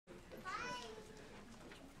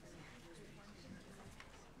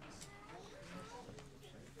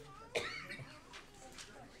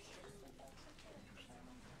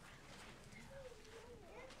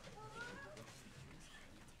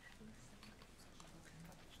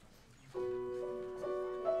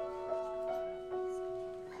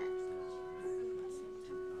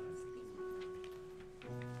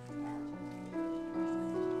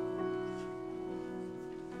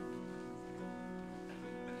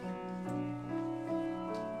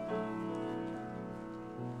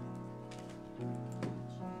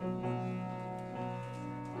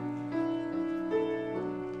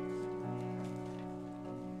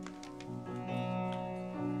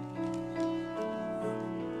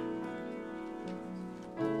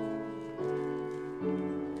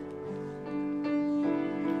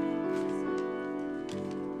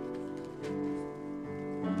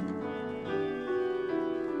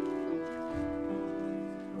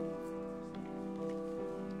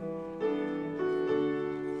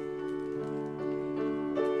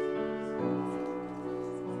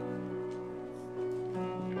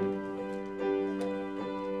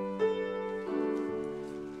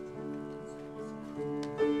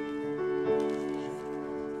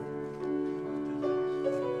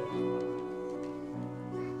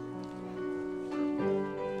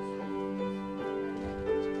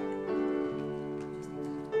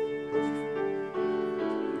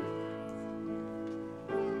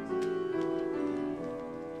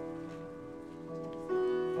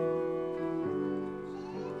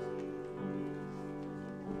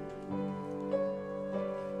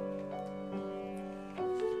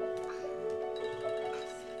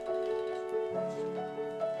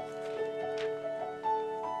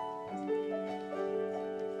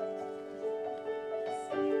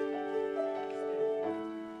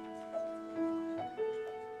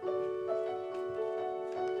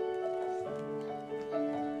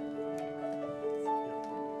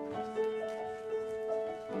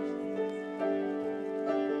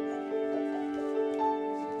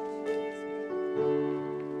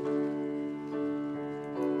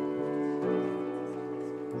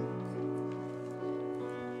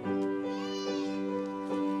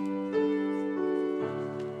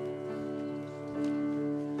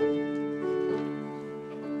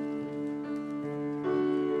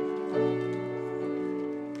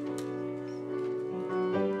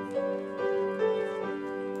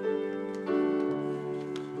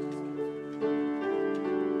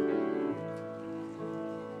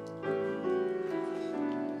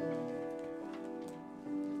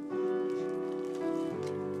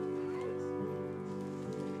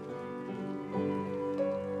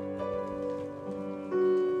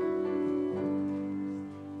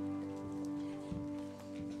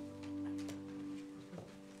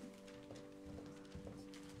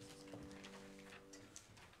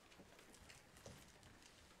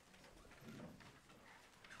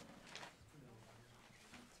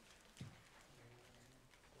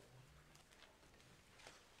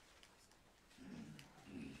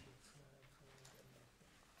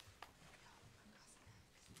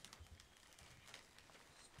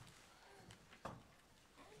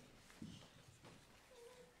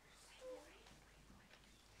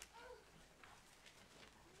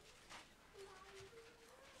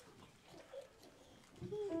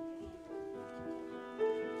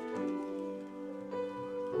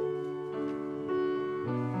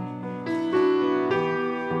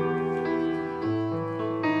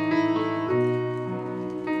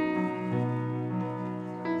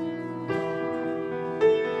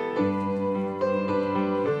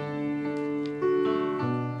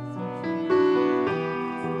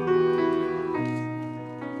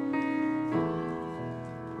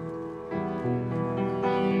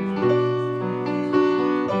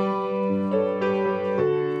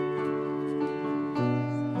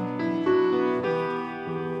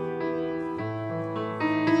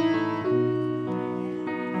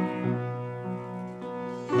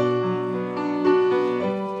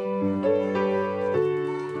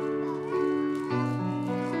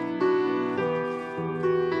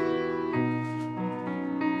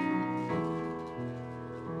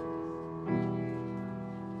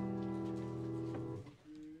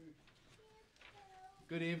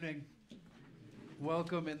Good evening.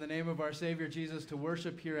 Welcome in the name of our Savior Jesus to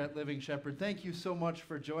worship here at Living Shepherd. Thank you so much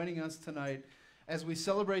for joining us tonight as we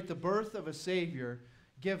celebrate the birth of a Savior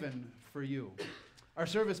given for you. Our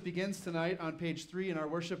service begins tonight on page 3 in our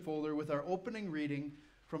worship folder with our opening reading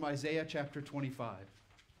from Isaiah chapter 25.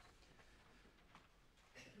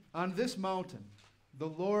 On this mountain, the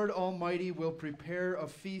Lord Almighty will prepare a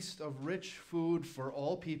feast of rich food for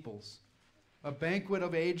all peoples, a banquet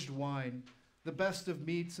of aged wine, the best of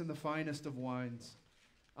meats and the finest of wines.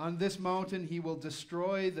 On this mountain he will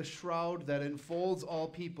destroy the shroud that enfolds all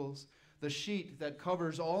peoples, the sheet that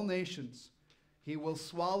covers all nations. He will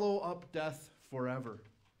swallow up death forever.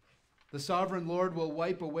 The sovereign Lord will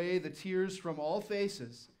wipe away the tears from all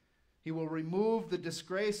faces. He will remove the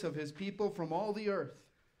disgrace of his people from all the earth.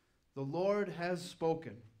 The Lord has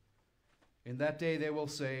spoken. In that day they will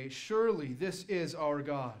say, "Surely this is our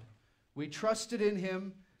God. We trusted in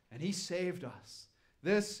him, and he saved us.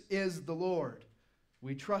 This is the Lord.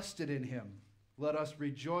 We trusted in him. Let us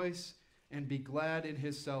rejoice and be glad in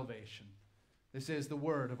his salvation." This is the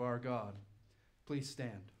word of our God. Please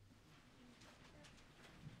stand.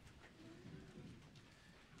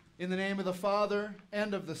 In the name of the Father,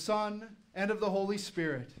 and of the Son, and of the Holy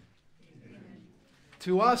Spirit. Amen.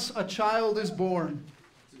 To us a child is born.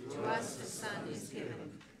 To us a son is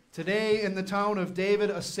given. Today in the town of David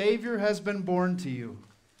a Savior has been born to you.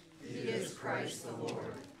 He is Christ the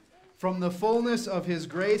Lord. From the fullness of his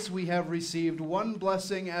grace we have received one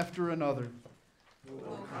blessing after another.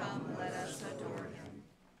 Oh, come, let us adore him.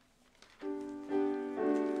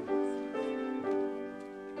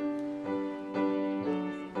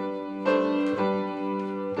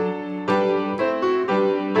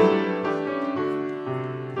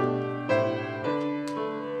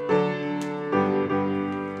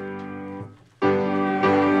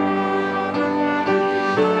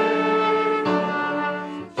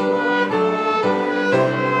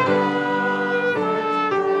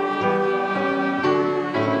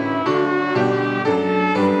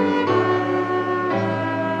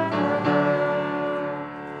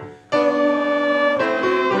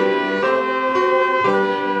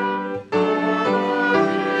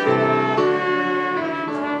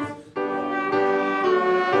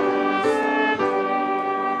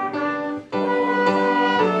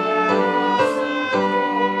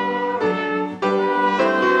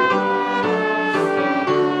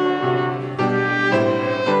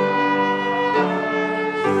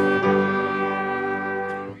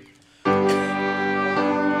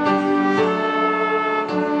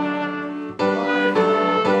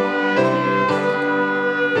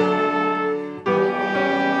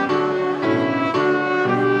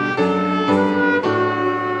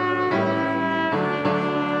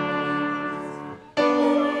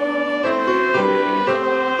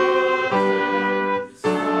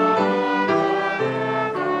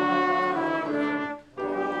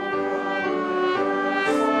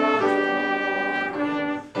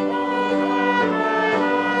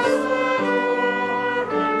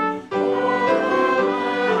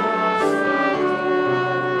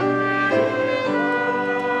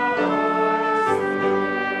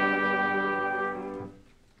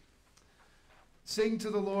 Sing to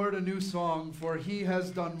the Lord a new song, for he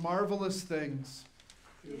has done marvelous things.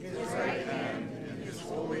 His right hand and his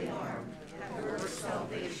holy arm have worked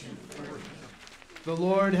salvation for him. The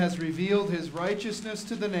Lord has revealed his righteousness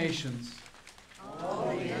to the nations. All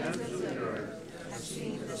the ends of the earth have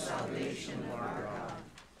seen the salvation of our God.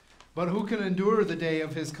 But who can endure the day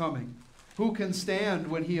of his coming? Who can stand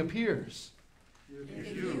when he appears?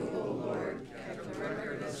 If you, O Lord, kept the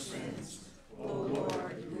record of sins, O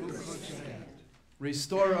Lord, who could stand?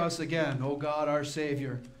 Restore us again, O God our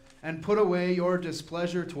Savior, and put away your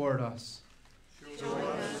displeasure toward us. Show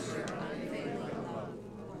us your unfailing love,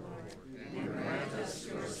 O Lord, and grant us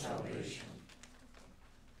your salvation.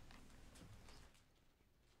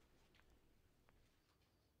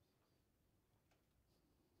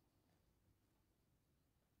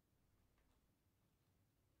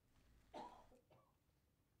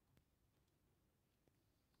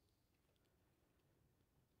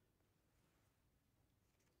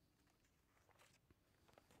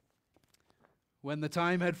 When the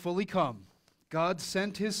time had fully come, God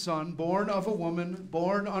sent his Son, born of a woman,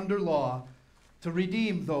 born under law, to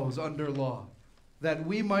redeem those under law, that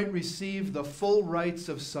we might receive the full rights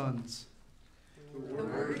of sons. The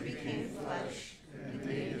Word became flesh and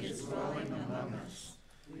made his dwelling among us.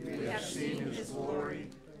 We have seen his glory,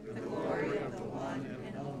 the glory of the one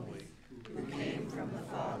and only, who came from the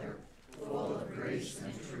Father, full of grace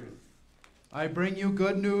and truth. I bring you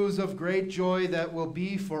good news of great joy that will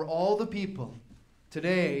be for all the people.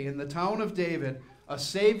 Today, in the town of David, A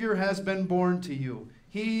Savior has been born to you.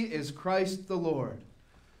 He is Christ the Lord.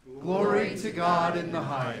 Glory to God in the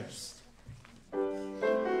highest.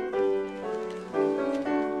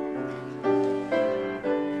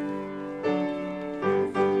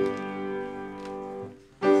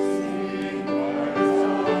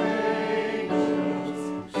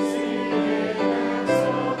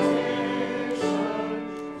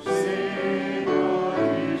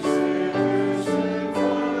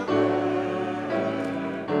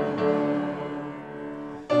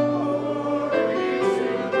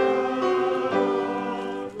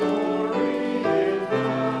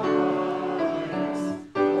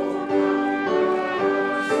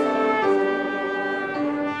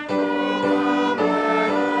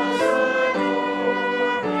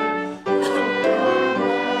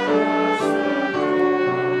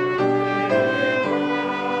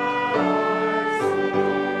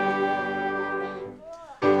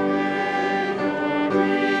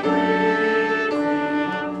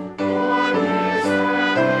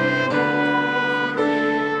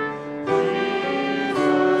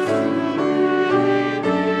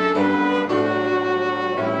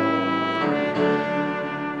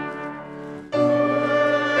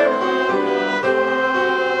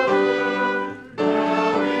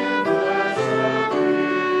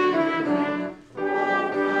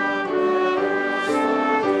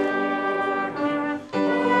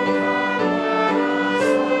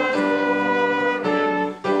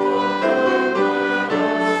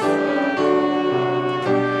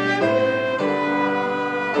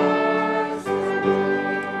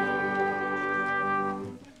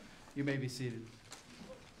 You may be seated.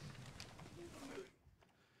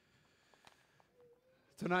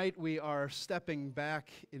 Tonight we are stepping back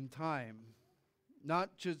in time,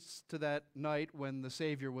 not just to that night when the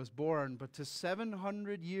Savior was born, but to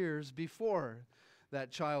 700 years before that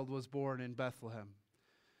child was born in Bethlehem,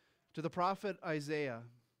 to the prophet Isaiah,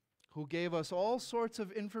 who gave us all sorts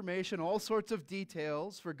of information, all sorts of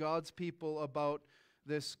details for God's people about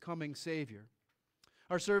this coming Savior.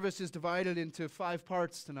 Our service is divided into 5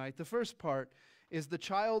 parts tonight. The first part is the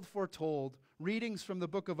child foretold, readings from the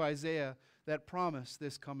book of Isaiah that promise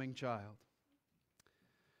this coming child.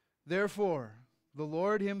 Therefore, the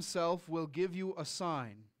Lord himself will give you a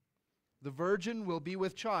sign. The virgin will be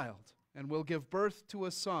with child and will give birth to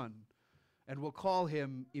a son and will call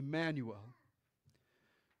him Emmanuel.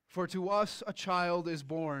 For to us a child is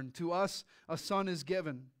born, to us a son is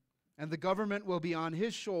given, and the government will be on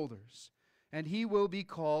his shoulders. And he will be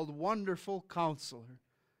called Wonderful Counselor,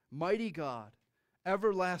 Mighty God,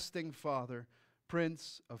 Everlasting Father,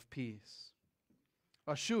 Prince of Peace.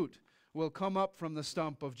 A shoot will come up from the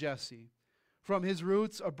stump of Jesse. From his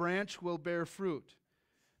roots a branch will bear fruit.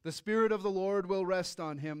 The Spirit of the Lord will rest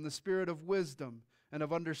on him, the Spirit of wisdom and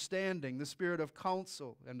of understanding, the Spirit of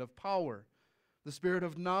counsel and of power, the Spirit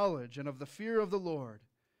of knowledge and of the fear of the Lord.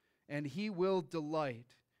 And he will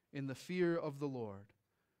delight in the fear of the Lord.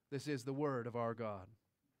 This is the word of our God.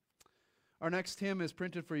 Our next hymn is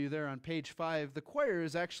printed for you there on page 5. The choir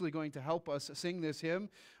is actually going to help us sing this hymn.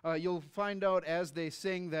 You'll find out as they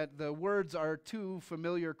sing that the words are 2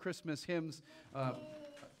 familiar Christmas hymns,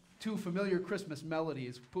 2 familiar Christmas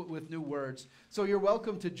melodies put with new words. So you're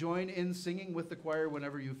welcome to join in singing with the choir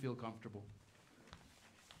whenever you feel comfortable.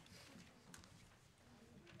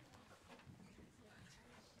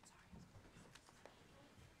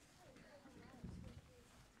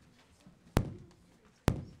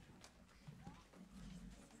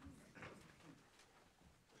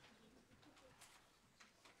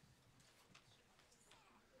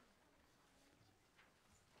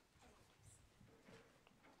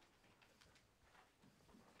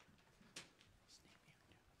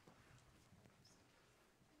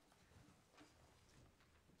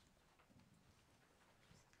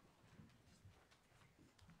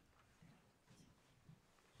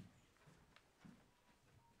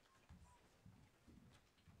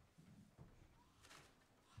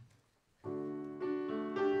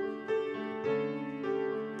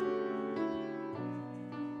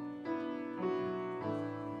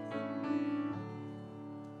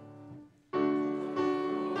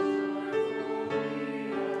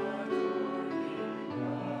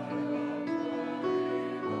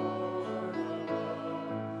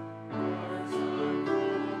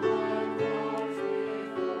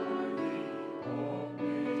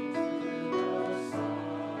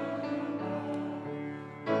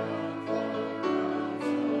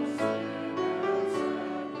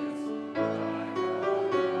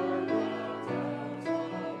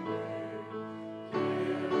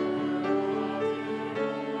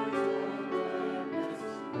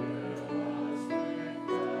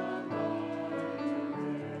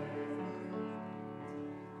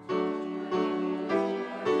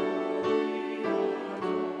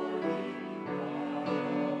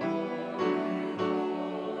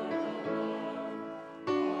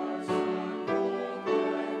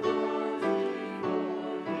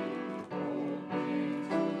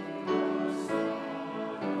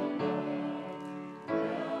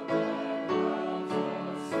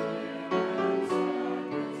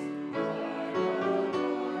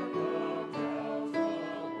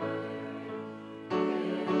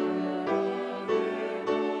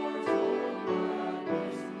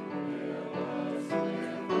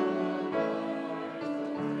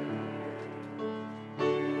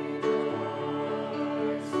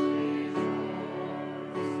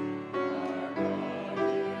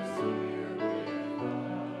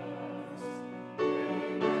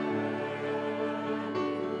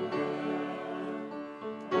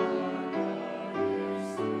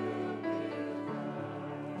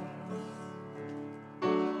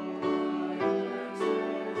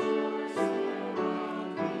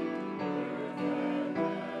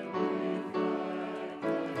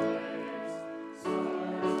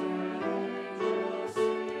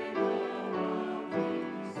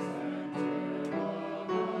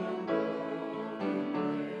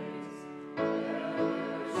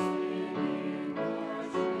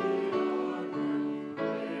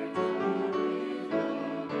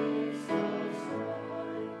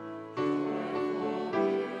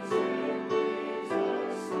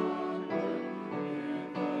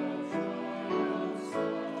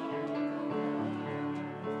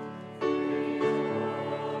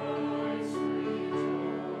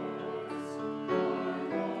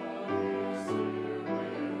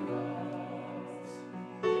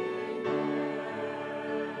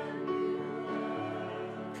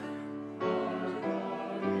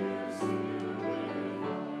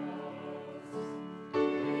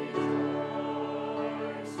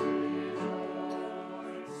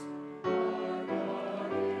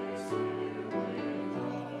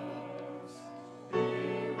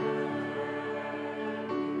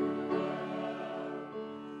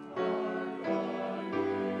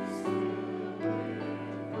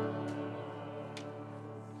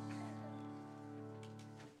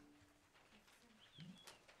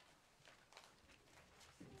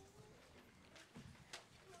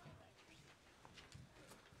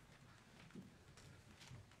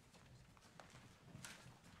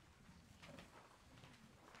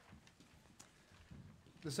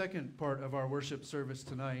 The second part of our worship service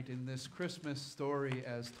tonight, in this Christmas story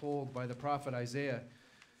as told by the prophet Isaiah,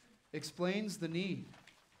 explains the need,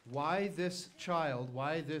 why this child,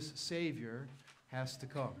 why this Savior has to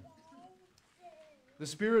come. The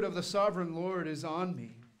Spirit of the Sovereign Lord is on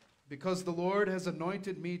me, because the Lord has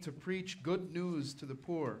anointed me to preach good news to the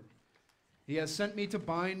poor. He has sent me to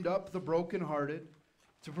bind up the brokenhearted,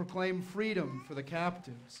 to proclaim freedom for the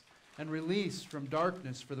captives, and release from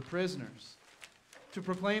darkness for the prisoners, to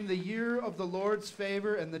proclaim the year of the Lord's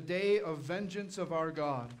favor and the day of vengeance of our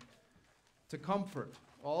God, to comfort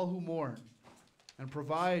all who mourn, and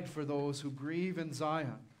provide for those who grieve in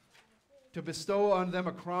Zion, to bestow on them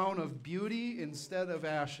a crown of beauty instead of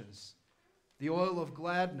ashes, the oil of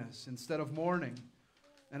gladness instead of mourning,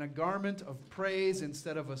 and a garment of praise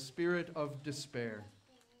instead of a spirit of despair.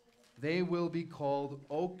 They will be called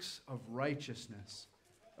oaks of righteousness,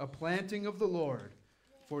 a planting of the Lord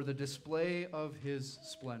for the display of his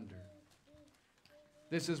splendor.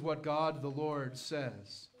 This is what God the Lord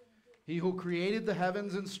says. He who created the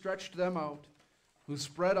heavens and stretched them out, who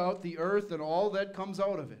spread out the earth and all that comes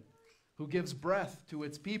out of it, who gives breath to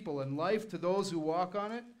its people and life to those who walk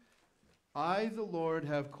on it. I, the Lord,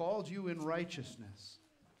 have called you in righteousness.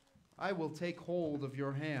 I will take hold of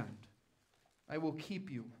your hand. I will keep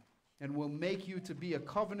you and will make you to be a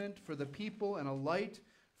covenant for the people and a light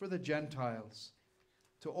for the Gentiles,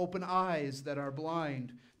 to open eyes that are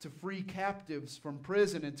blind, to free captives from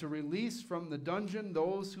prison, and to release from the dungeon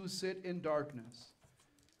those who sit in darkness.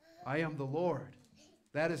 I am the Lord.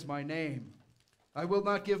 That is my name. I will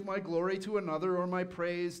not give my glory to another or my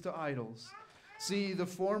praise to idols. See, the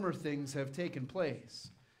former things have taken place,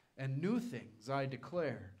 and new things I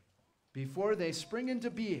declare. Before they spring into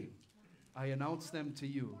being, I announce them to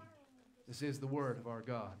you. This is the word of our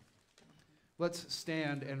God. Let's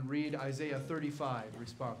stand and read Isaiah 35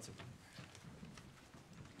 responsively.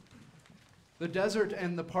 The desert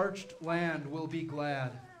and the parched land will be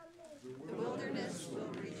glad. The wilderness will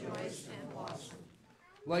rejoice and blossom.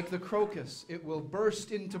 Like the crocus, it will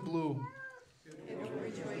burst into bloom. It will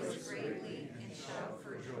rejoice greatly and shout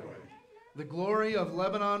for joy. The glory of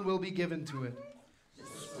Lebanon will be given to it. The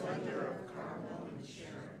splendor of Carmel and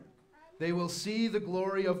Sharon. They will see the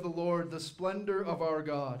glory of the Lord, the splendor of our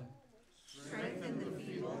God. Strengthen the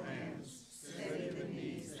feeble hands, steady the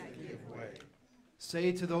knees that give way.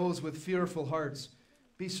 Say to those with fearful hearts,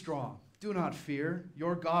 be strong, do not fear,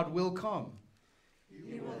 your God will come.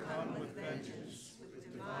 He will come with vengeance,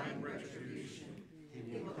 with divine retribution.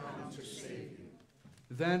 He will come to save you.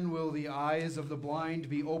 Then will the eyes of the blind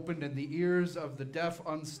be opened and the ears of the deaf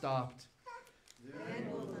unstopped.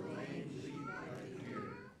 Then will the lame leap like the deer,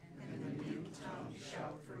 and the mute tongue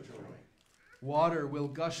shout for joy. Water will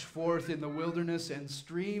gush forth in the wilderness and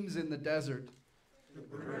streams in the desert. The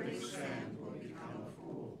burning sand will become a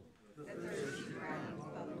pool, the thirsty ground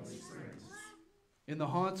bubbling springs. In the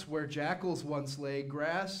haunts where jackals once lay,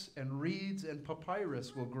 grass and reeds and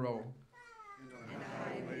papyrus will grow. And a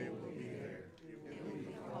highway will be there. It will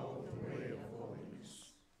be called the way of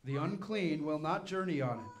holiness. The unclean will not journey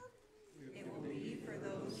on it. It will be for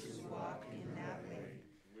those who walk in that way.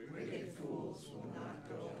 Wicked fools will not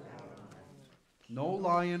go out on it. No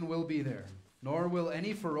lion will be there, nor will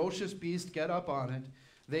any ferocious beast get up on it.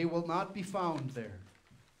 They will not be found there.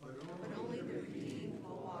 But only the redeemed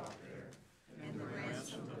will walk there, and the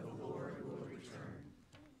ransomed of the Lord will return.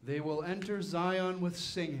 They will enter Zion with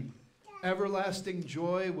singing. Everlasting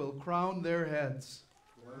joy will crown their heads.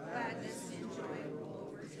 Gladness and joy will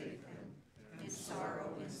overtake them, and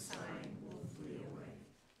sorrow and sighing will flee away.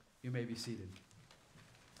 You may be seated.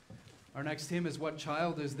 Our next hymn is What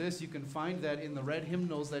Child Is This? You can find that in the red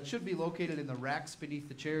hymnals that should be located in the racks beneath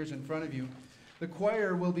the chairs in front of you. The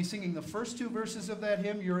choir will be singing the first two verses of that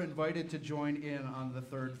hymn. You're invited to join in on the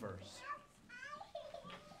third verse.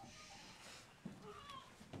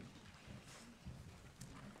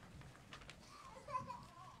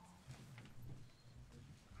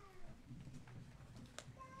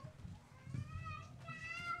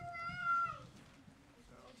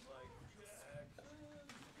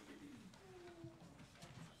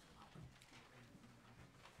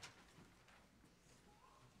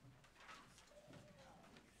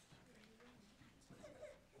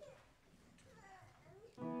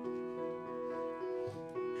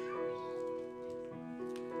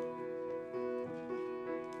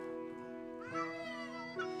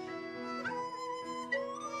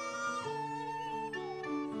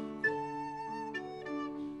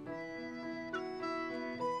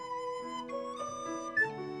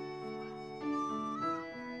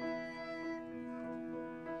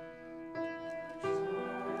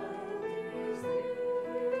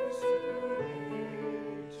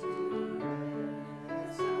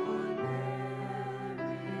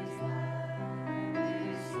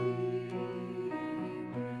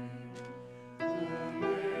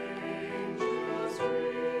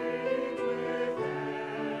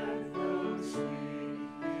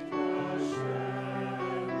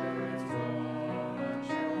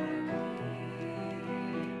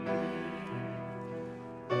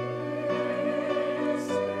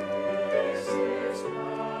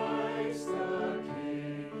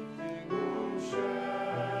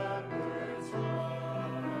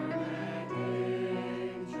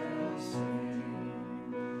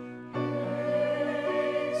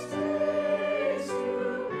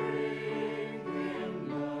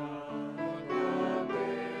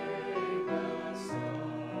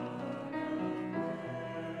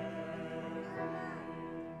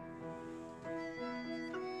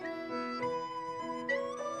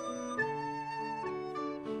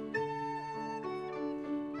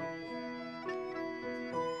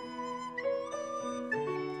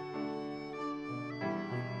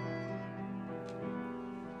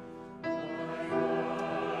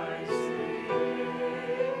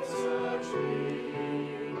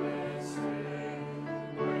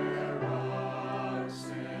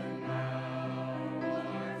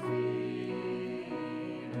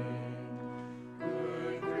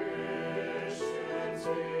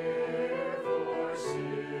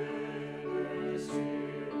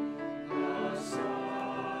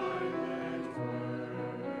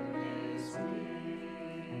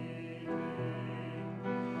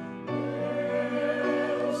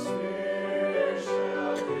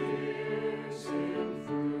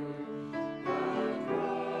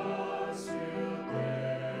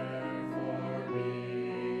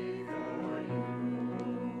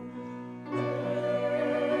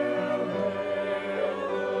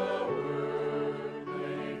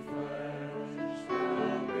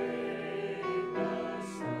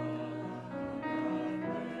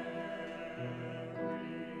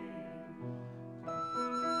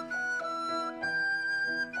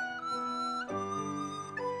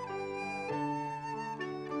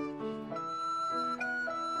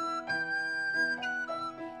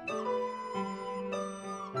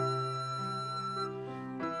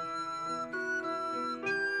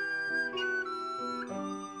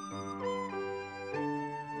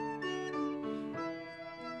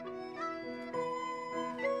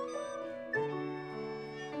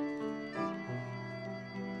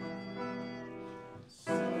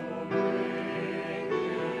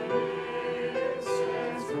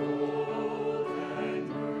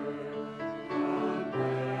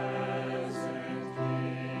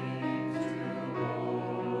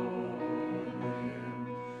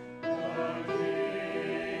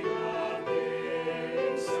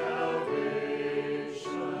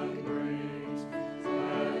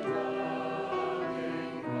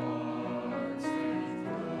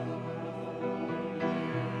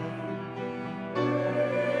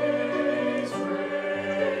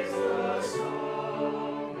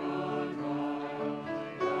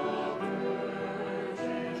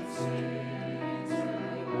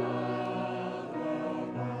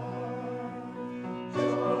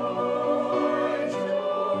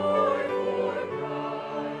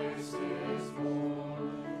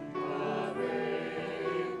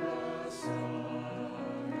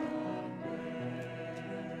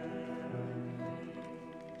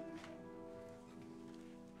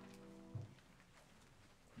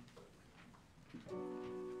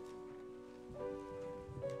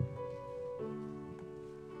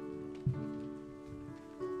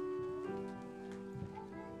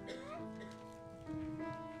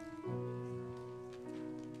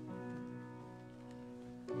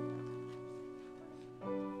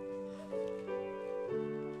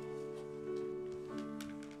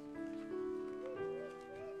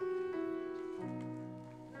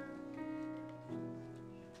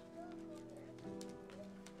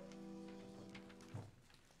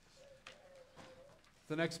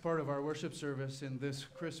 The next part of our worship service in this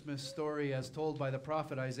Christmas story, as told by the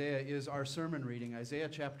prophet Isaiah, is our sermon reading, Isaiah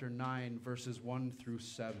chapter 9, verses 1 through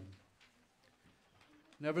 7.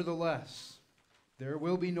 Nevertheless, there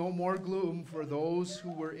will be no more gloom for those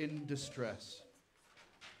who were in distress.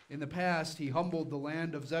 In the past, he humbled the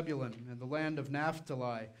land of Zebulun and the land of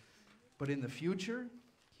Naphtali, but in the future,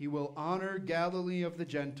 he will honor Galilee of the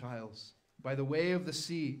Gentiles by the way of the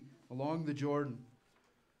sea along the Jordan.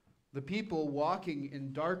 The people walking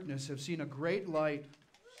in darkness have seen a great light.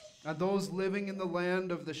 On those living in the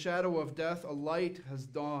land of the shadow of death, a light has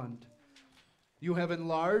dawned. You have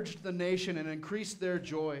enlarged the nation and increased their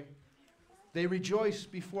joy. They rejoice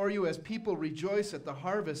before you as people rejoice at the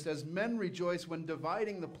harvest, as men rejoice when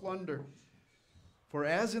dividing the plunder. For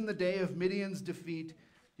as in the day of Midian's defeat,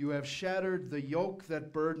 you have shattered the yoke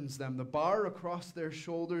that burdens them, the bar across their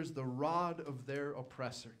shoulders, the rod of their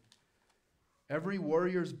oppressor. Every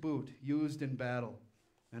warrior's boot used in battle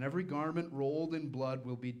and every garment rolled in blood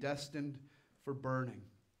will be destined for burning,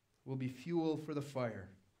 will be fuel for the fire.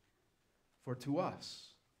 For to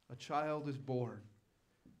us a child is born,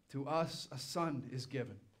 to us a son is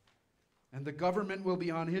given, and the government will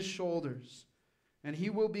be on his shoulders, and he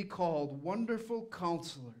will be called Wonderful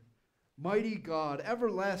Counselor, Mighty God,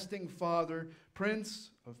 Everlasting Father,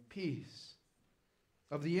 Prince of Peace.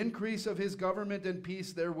 Of the increase of his government and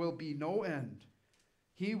peace there will be no end.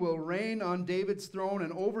 He will reign on David's throne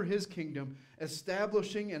and over his kingdom,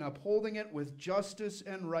 establishing and upholding it with justice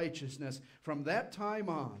and righteousness from that time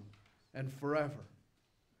on and forever.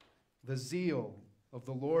 The zeal of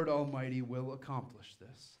the Lord Almighty will accomplish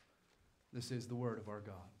this. This is the word of our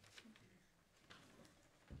God.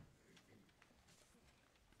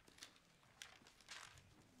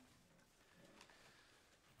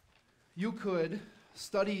 You could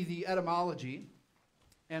study the etymology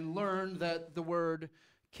and learn that the word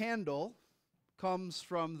candle comes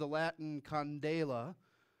from the Latin candela,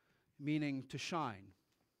 meaning to shine.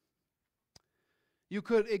 You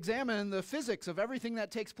could examine the physics of everything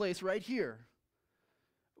that takes place right here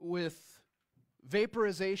with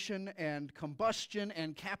Vaporization and combustion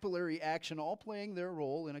and capillary action all playing their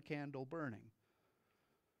role in a candle burning.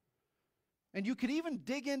 And you could even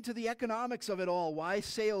dig into the economics of it all, why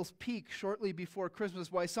sales peak shortly before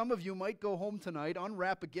Christmas, why some of you might go home tonight,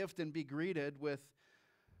 unwrap a gift, and be greeted with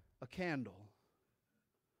a candle.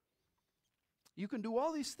 You can do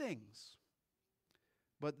all these things,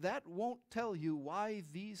 but that won't tell you why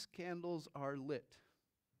these candles are lit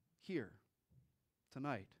here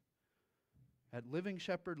tonight at Living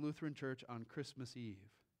Shepherd Lutheran Church on Christmas Eve.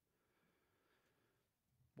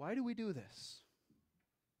 Why do we do this?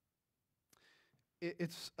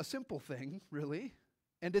 It's a simple thing, really,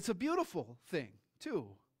 and it's a beautiful thing, too.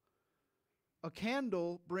 A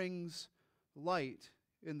candle brings light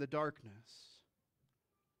in the darkness.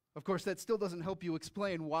 Of course, that still doesn't help you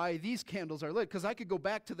explain why these candles are lit, because I could go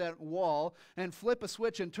back to that wall and flip a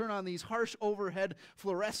switch and turn on these harsh overhead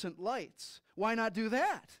fluorescent lights. Why not do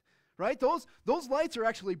that? Right? Those lights are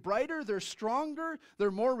actually brighter, they're stronger,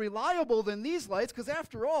 they're more reliable than these lights, because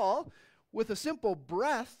after all, with a simple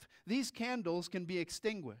breath, these candles can be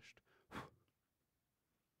extinguished.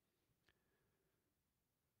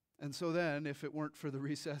 And so then, if it weren't for the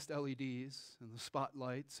recessed LEDs and the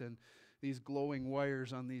spotlights and these glowing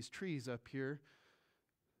wires on these trees up here,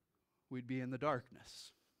 we'd be in the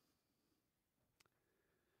darkness.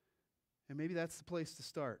 And maybe that's the place to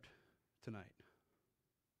start tonight.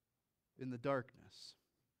 In the darkness.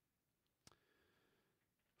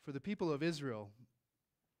 For the people of Israel,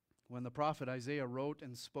 when the prophet Isaiah wrote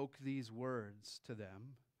and spoke these words to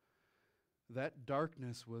them, that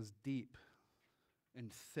darkness was deep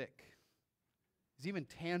and thick. It's even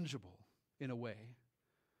tangible in a way.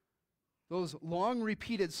 Those long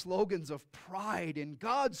repeated slogans of pride in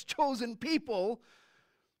God's chosen people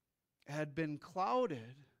had been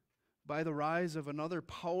clouded by the rise of another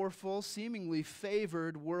powerful, seemingly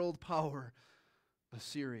favored world power,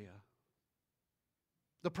 Assyria.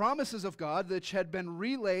 The promises of God, which had been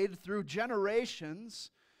relayed through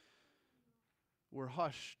generations, were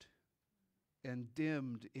hushed and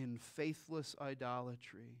dimmed in faithless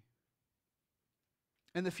idolatry.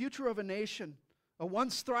 And the future of a nation, a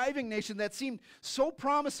once thriving nation that seemed so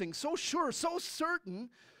promising, so sure, so certain,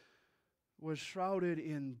 was shrouded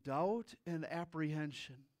in doubt and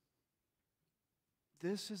apprehension.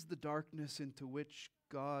 This is the darkness into which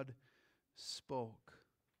God spoke.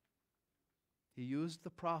 He used the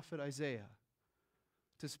prophet Isaiah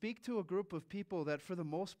to speak to a group of people that for the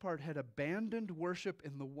most part had abandoned worship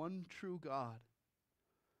in the one true God.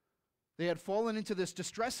 They had fallen into this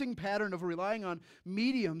distressing pattern of relying on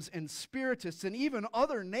mediums and spiritists and even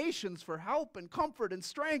other nations for help and comfort and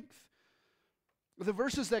strength. The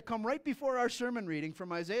verses that come right before our sermon reading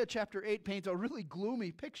from Isaiah chapter 8 paint a really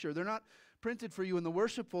gloomy picture. They're not printed for you in the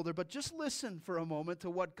worship folder, but just listen for a moment to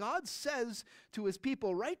what God says to his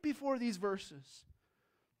people right before these verses.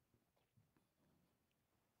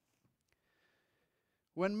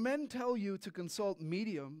 When men tell you to consult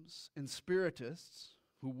mediums and spiritists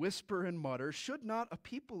who whisper and mutter, should not a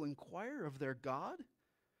people inquire of their God?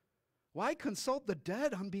 Why consult the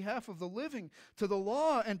dead on behalf of the living, to the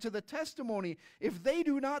law and to the testimony? If they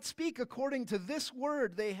do not speak according to this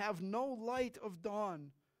word, they have no light of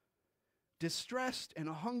dawn. Distressed and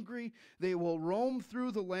hungry, they will roam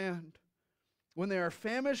through the land. When they are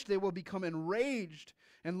famished, they will become enraged,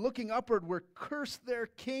 and looking upward will curse their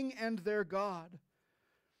king and their God.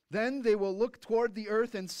 Then they will look toward the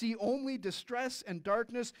earth and see only distress and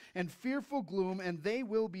darkness and fearful gloom, and they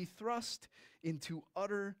will be thrust into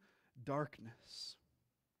utter darkness.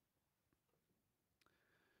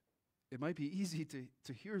 It might be easy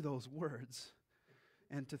to hear those words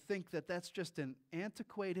and to think that that's just an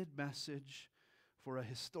antiquated message for a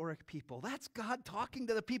historic people. That's God talking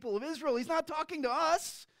to the people of Israel. He's not talking to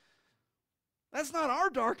us. That's not our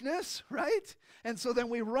darkness, right? And so then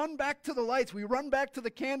we run back to the lights, we run back to the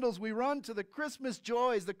candles, we run to the Christmas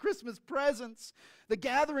joys, the Christmas presents, the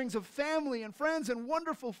gatherings of family and friends and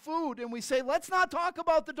wonderful food, and we say, let's not talk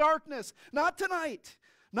about the darkness, not tonight,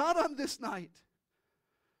 not on this night.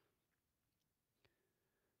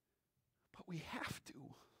 But we have to.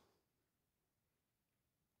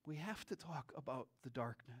 We have to talk about the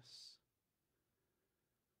darkness.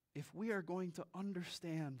 If we are going to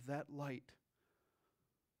understand that light,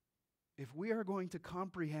 if we are going to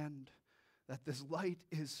comprehend that this light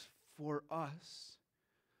is for us,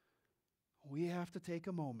 we have to take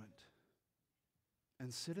a moment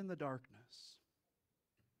and sit in the darkness.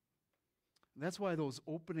 And that's why those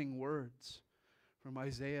opening words from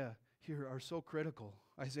Isaiah here are so critical.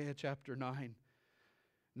 Isaiah chapter 9.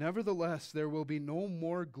 Nevertheless, there will be no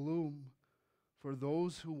more gloom for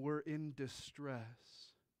those who were in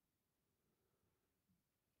distress.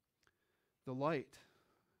 The light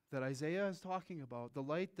that Isaiah is talking about, the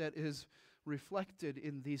light that is reflected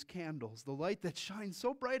in these candles, the light that shines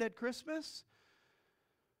so bright at Christmas,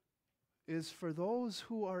 is for those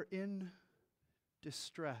who are in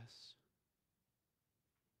distress.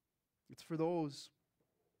 It's for those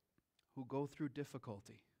who go through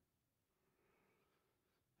difficulty.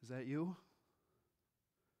 Is that you?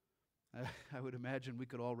 I would imagine we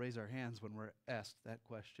could all raise our hands when we're asked that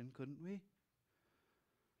question, couldn't we?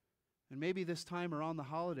 And maybe this time around the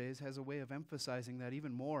holidays has a way of emphasizing that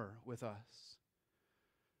even more with us.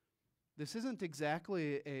 This isn't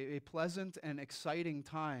exactly a pleasant and exciting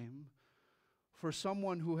time for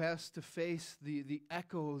someone who has to face the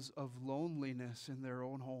echoes of loneliness in their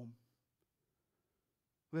own home,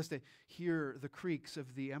 who has to hear the creaks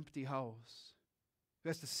of the empty house, who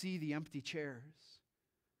has to see the empty chairs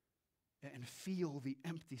and feel the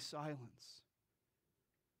empty silence.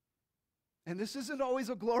 And this isn't always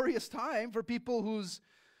a glorious time for people whose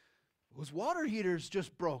water heaters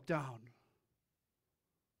just broke down,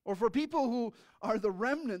 or for people who are the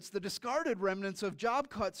remnants, the discarded remnants of job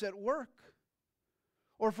cuts at work,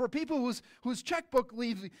 or for people whose checkbook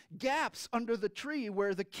leaves gaps under the tree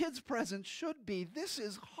where the kids' present should be. This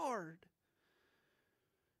is hard.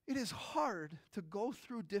 It is hard to go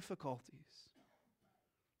through difficulties.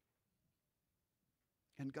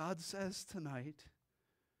 And God says tonight,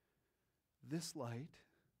 this light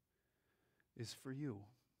is for you.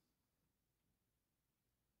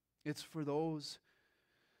 It's for those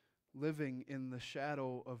living in the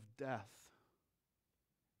shadow of death.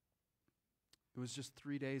 It was just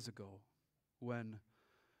 3 days ago when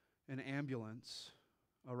an ambulance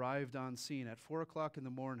arrived on scene at 4 o'clock in the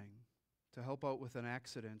morning to help out with an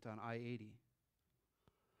accident on I-80.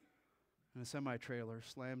 And a semi-trailer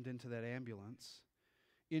slammed into that ambulance,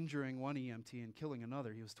 injuring one EMT and killing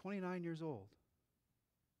another. He was 29 years old.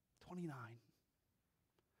 29.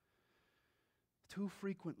 Too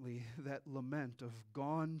frequently, that lament of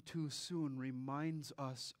gone too soon reminds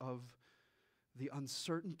us of the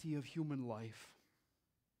uncertainty of human life.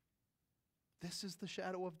 This is the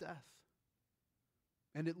shadow of death.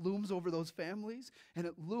 And it looms over those families, and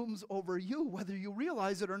it looms over you, whether you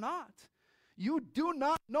realize it or not. You do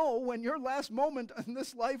not know when your last moment in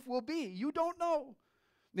this life will be. You don't know.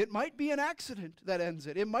 It might be an accident that ends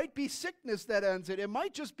it. It might be sickness that ends it. It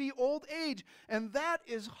might just be old age, and that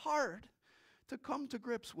is hard to come to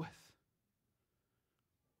grips with.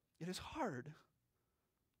 It is hard.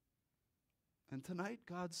 And tonight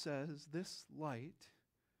God says this light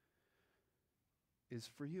is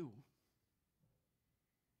for you.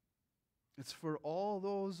 It's for all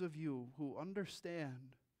those of you who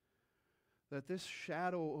understand that this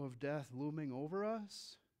shadow of death looming over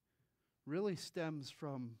us really stems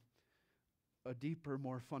from a deeper,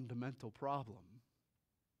 more fundamental problem.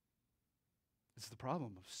 It's the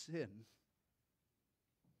problem of sin.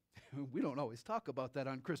 We don't always talk about that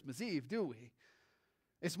on Christmas Eve, do we?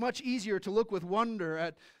 It's much easier to look with wonder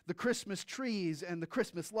at the Christmas trees and the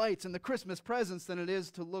Christmas lights and the Christmas presents than it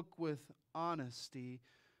is to look with honesty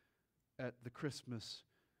at the Christmas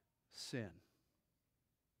sin.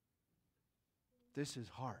 This is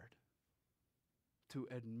hard, to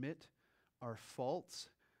admit our faults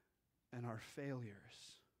and our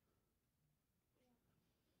failures.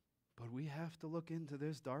 But we have to look into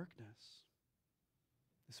this darkness,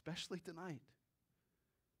 especially tonight.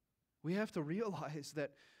 We have to realize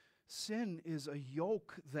that sin is a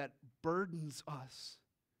yoke that burdens us.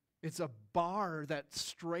 It's a bar that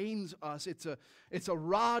strains us. It's a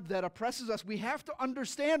rod that oppresses us. We have to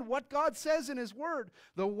understand what God says in His Word.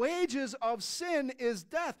 The wages of sin is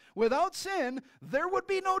death. Without sin, there would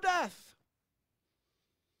be no death.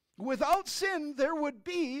 Without sin, there would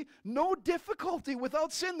be no difficulty.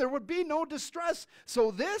 Without sin, there would be no distress.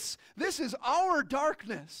 So this is our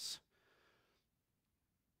darkness.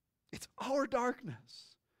 It's our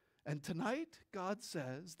darkness. And tonight, God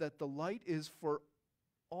says that the light is for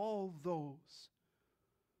all those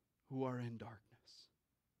who are in darkness.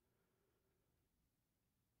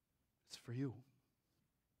 It's for you.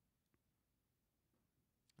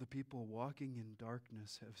 The people walking in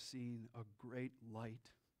darkness have seen a great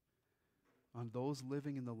light. On those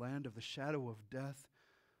living in the land of the shadow of death,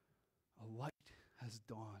 a light has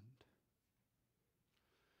dawned.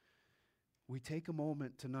 We take a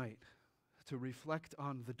moment tonight to reflect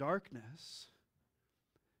on the darkness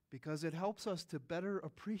because it helps us to better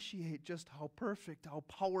appreciate just how perfect, how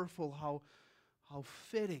powerful, how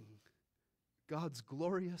fitting God's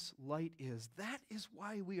glorious light is. That is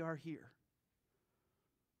why we are here.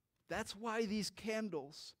 That's why these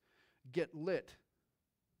candles get lit.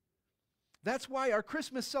 That's why our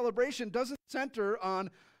Christmas celebration doesn't center on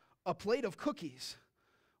a plate of cookies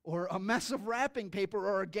or a mess of wrapping paper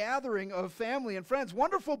or a gathering of family and friends.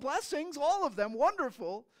 Wonderful blessings, all of them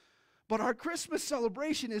wonderful. But our Christmas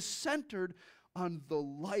celebration is centered on the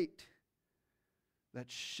light that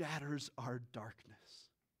shatters our darkness.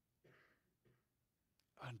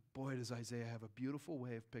 And boy, does Isaiah have a beautiful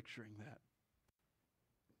way of picturing that.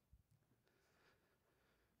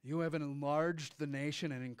 You have enlarged the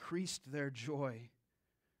nation and increased their joy.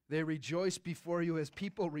 They rejoice before you as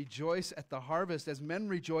people rejoice at the harvest, as men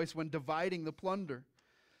rejoice when dividing the plunder.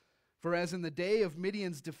 For as in the day of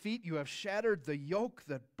Midian's defeat, you have shattered the yoke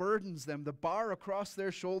that burdens them, the bar across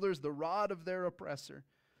their shoulders, the rod of their oppressor.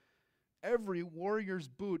 Every warrior's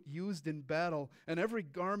boot used in battle and every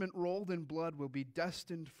garment rolled in blood will be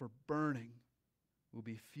destined for burning, will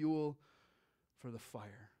be fuel for the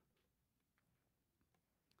fire.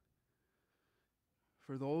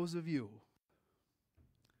 For those of you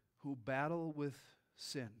who battle with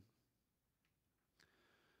sin,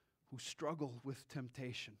 who struggle with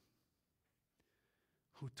temptation,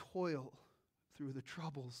 who toil through the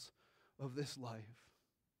troubles of this life,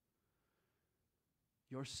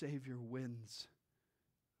 your Savior wins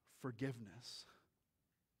forgiveness.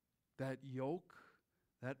 That yoke,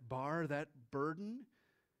 that bar, that burden,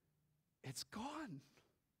 it's gone.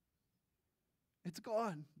 It's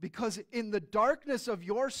gone. Because in the darkness of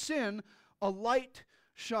your sin, a light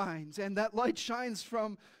shines. And that light shines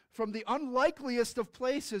from the unlikeliest of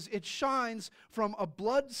places. It shines from a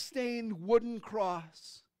blood-stained wooden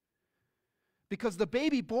cross. Because the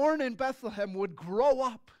baby born in Bethlehem would grow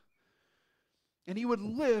up. And he would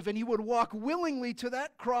live and he would walk willingly to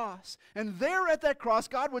that cross. And there at that cross,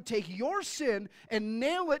 God would take your sin and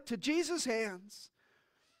nail it to Jesus' hands.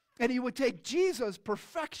 And he would take Jesus'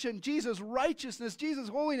 perfection, Jesus' righteousness, Jesus'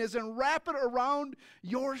 holiness, and wrap it around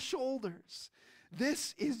your shoulders.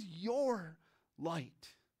 This is your light.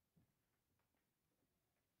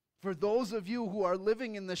 For those of you who are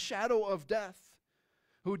living in the shadow of death,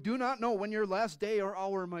 who do not know when your last day or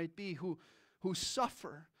hour might be, who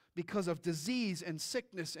suffer because of disease and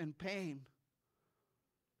sickness and pain,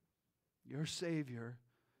 your Savior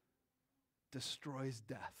destroys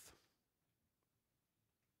death.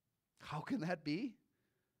 How can that be?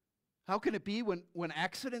 How can it be when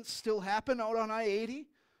accidents still happen out on I-80?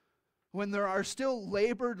 When there are still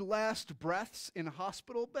labored last breaths in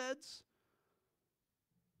hospital beds?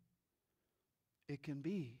 It can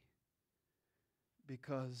be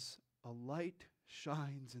because a light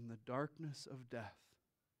shines in the darkness of death.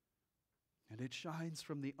 And it shines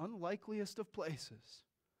from the unlikeliest of places.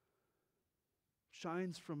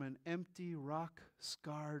 Shines from an empty,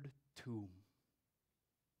 rock-scarred tomb.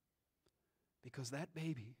 Because that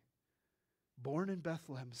baby, born in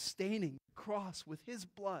Bethlehem, staining the cross with his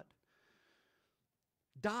blood,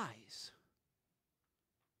 dies.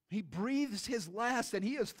 He breathes his last and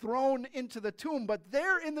he is thrown into the tomb. But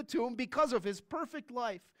there in the tomb, because of his perfect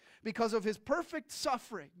life, because of his perfect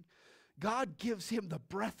suffering, God gives him the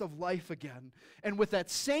breath of life again. And with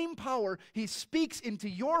that same power, he speaks into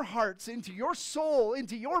your hearts, into your soul,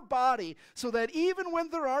 into your body, so that even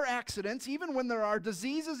when there are accidents, even when there are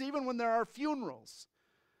diseases, even when there are funerals,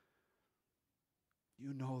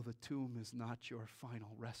 you know the tomb is not your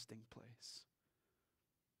final resting place.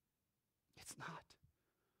 It's not.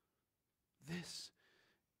 This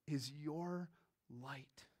is your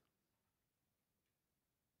light.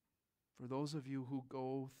 For those of you who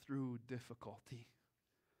go through difficulty,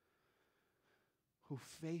 who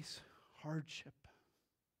face hardship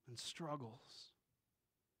and struggles,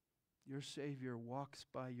 your Savior walks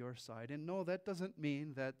by your side. And no, that doesn't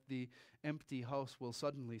mean that the empty house will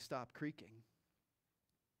suddenly stop creaking.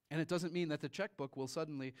 And it doesn't mean that the checkbook will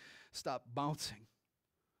suddenly stop bouncing.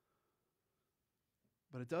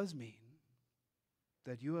 But it does mean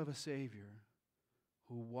that you have a Savior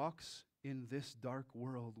who walks in this dark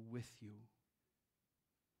world with you.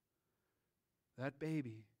 That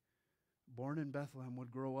baby, born in Bethlehem,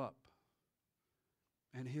 would grow up,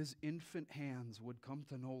 and his infant hands would come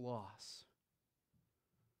to no loss.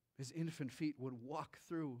 His infant feet would walk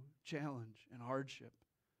through challenge and hardship.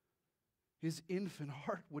 His infant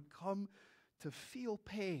heart would come to feel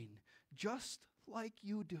pain just like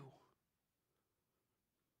you do.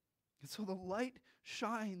 And so the light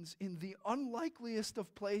shines in the unlikeliest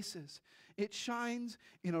of places. It shines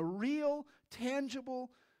in a real, tangible,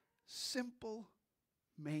 simple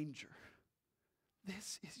manger.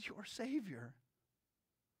 This is your Savior.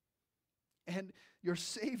 And your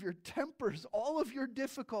Savior tempers all of your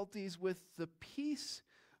difficulties with the peace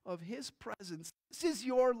of his presence. This is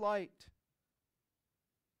your light.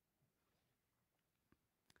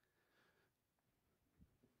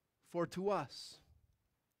 For to us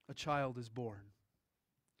a child is born.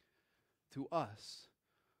 To us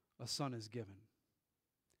a son is given.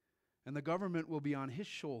 And the government will be on his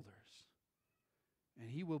shoulders, and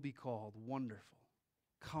he will be called Wonderful,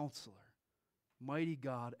 Counselor, Mighty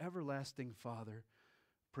God, Everlasting Father,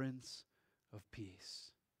 Prince of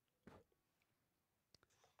Peace.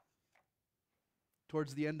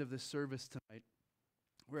 Towards the end of this service tonight,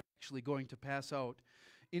 we're actually going to pass out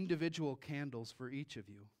individual candles for each of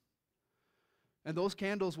you. And those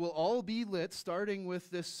candles will all be lit, starting with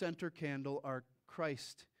this center candle, our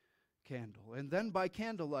Christ candle. And then by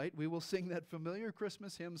candlelight, we will sing that familiar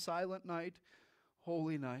Christmas hymn, Silent Night,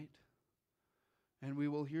 Holy Night. And we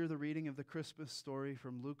will hear the reading of the Christmas story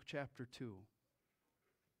from Luke chapter 2.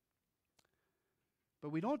 But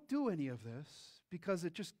we don't do any of this because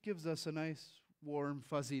it just gives us a nice, warm,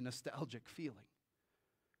 fuzzy, nostalgic feeling.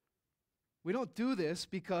 We don't do this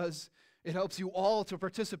because it helps you all to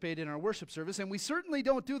participate in our worship service, and we certainly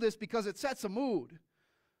don't do this because it sets a mood.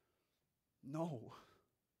 No.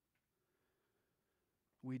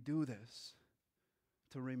 We do this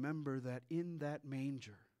to remember that in that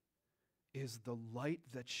manger is the light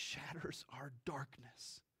that shatters our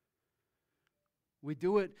darkness. We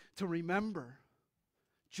do it to remember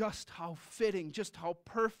just how fitting, just how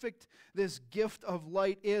perfect this gift of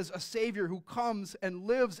light is, a Savior who comes and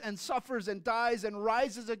lives and suffers and dies and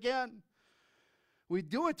rises again. We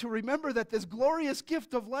do it to remember that this glorious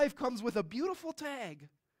gift of life comes with a beautiful tag.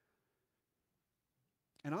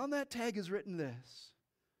 And on that tag is written this: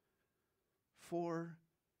 for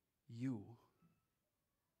you,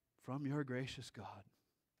 from your gracious God.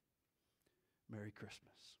 Merry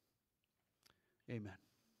Christmas. Amen.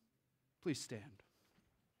 Please stand.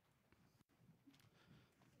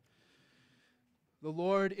 The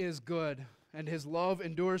Lord is good, and his love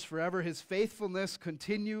endures forever. His faithfulness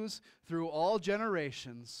continues through all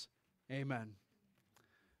generations. Amen.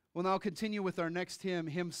 We'll now continue with our next hymn,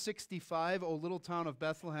 hymn 65, O Little Town of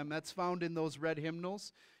Bethlehem. That's found in those red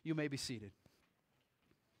hymnals. You may be seated.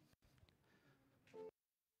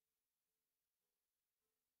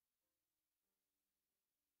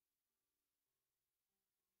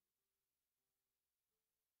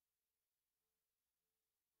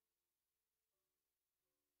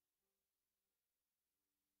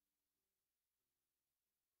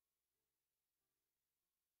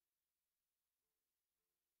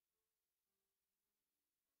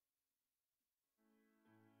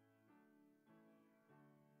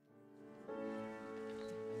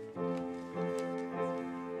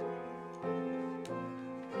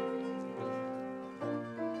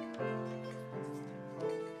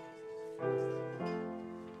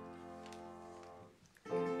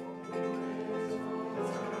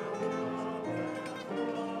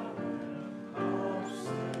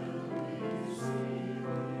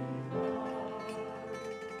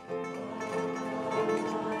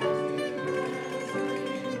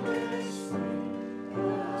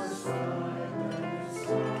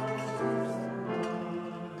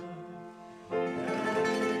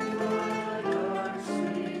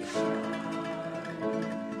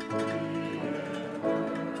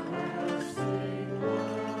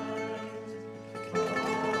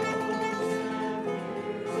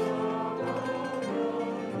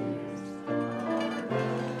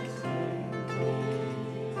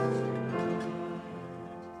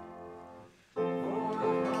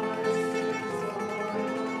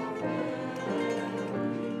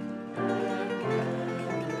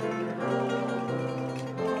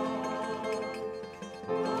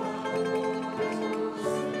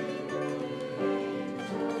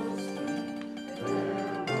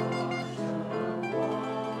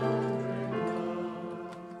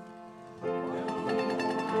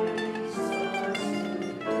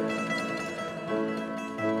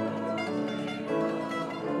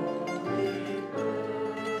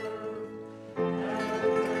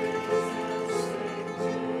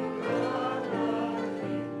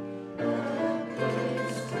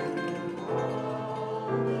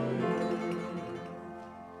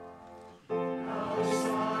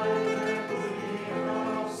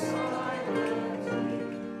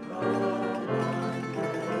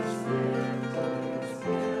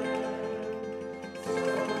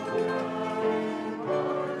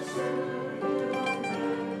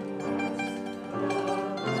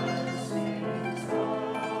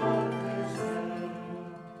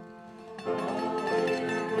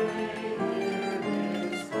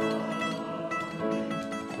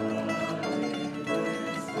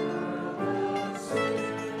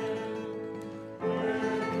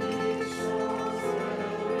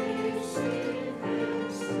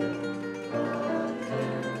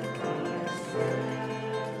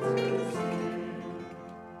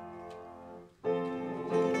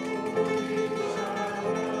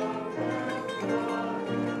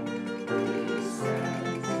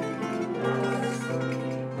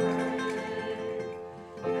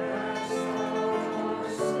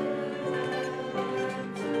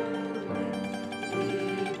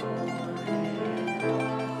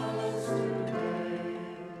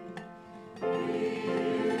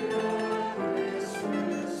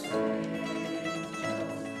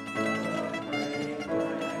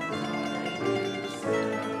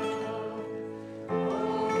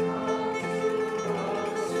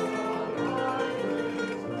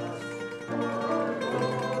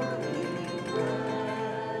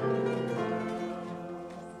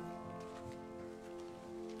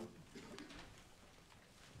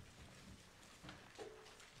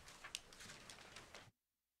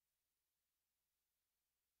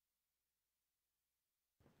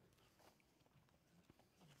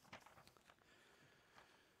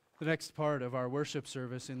 The next part of our worship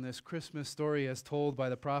service in this Christmas story, as told by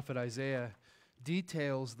the prophet Isaiah,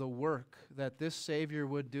 details the work that this Savior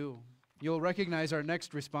would do. You'll recognize our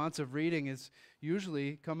next responsive reading is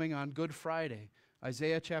usually coming on Good Friday,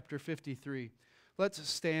 Isaiah chapter 53. Let's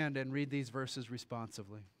stand and read these verses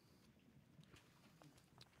responsively.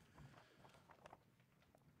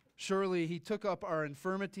 Surely he took up our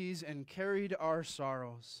infirmities and carried our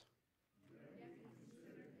sorrows.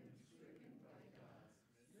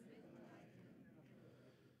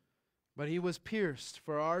 But he was pierced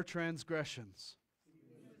for our transgressions.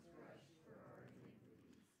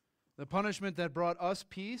 The punishment that brought us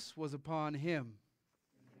peace was upon him.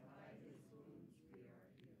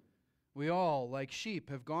 We all, like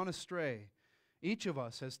sheep, have gone astray. Each of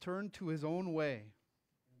us has turned to his own way.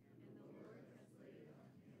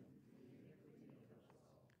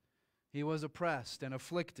 He was oppressed and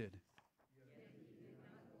afflicted.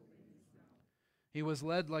 He was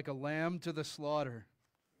led like a lamb to the slaughter.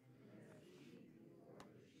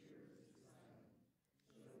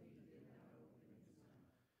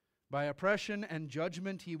 By oppression and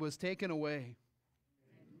judgment he was taken away.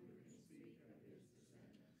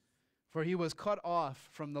 For he was cut off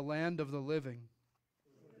from the land of the living.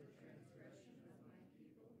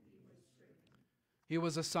 He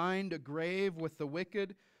was assigned a grave with the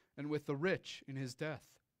wicked and with the rich in his death.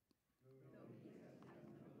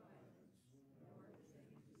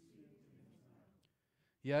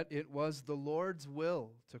 Yet it was the Lord's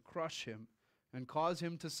will to crush him and cause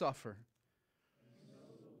him to suffer.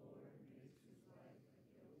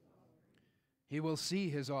 He will see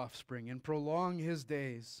his offspring and prolong his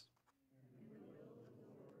days.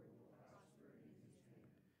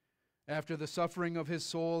 After the suffering of his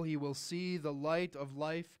soul, he will see the light of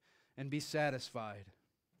life and be satisfied.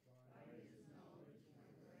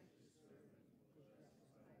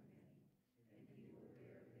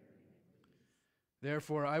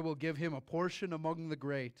 Therefore I will give him a portion among the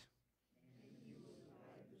great,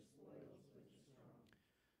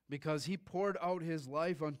 because he poured out his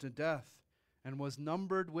life unto death, and was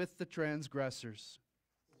numbered with the transgressors.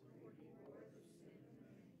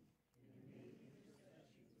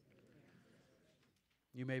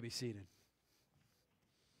 You may be seated.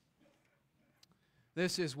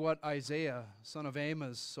 This is what Isaiah, son of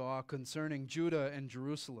Amos, saw concerning Judah and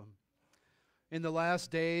Jerusalem. In the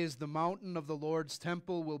last days, the mountain of the Lord's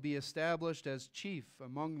temple will be established as chief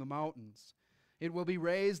among the mountains. It will be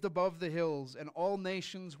raised above the hills, and all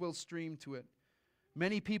nations will stream to it.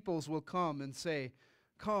 Many peoples will come and say,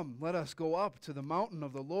 "Come, let us go up to the mountain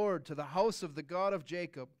of the Lord, to the house of the God of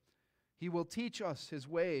Jacob. He will teach us his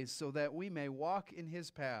ways, so that we may walk in his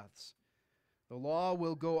paths. The law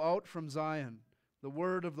will go out from Zion, the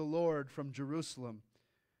word of the Lord from Jerusalem.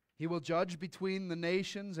 He will judge between the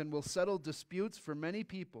nations and will settle disputes for many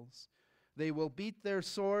peoples. They will beat their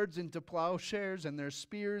swords into plowshares and their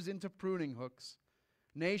spears into pruning hooks.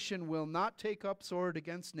 Nation will not take up sword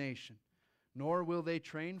against nation, nor will they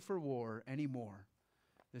train for war anymore."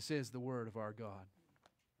 This is the word of our God.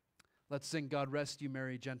 Let's sing "God Rest You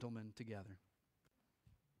Merry Gentlemen" together.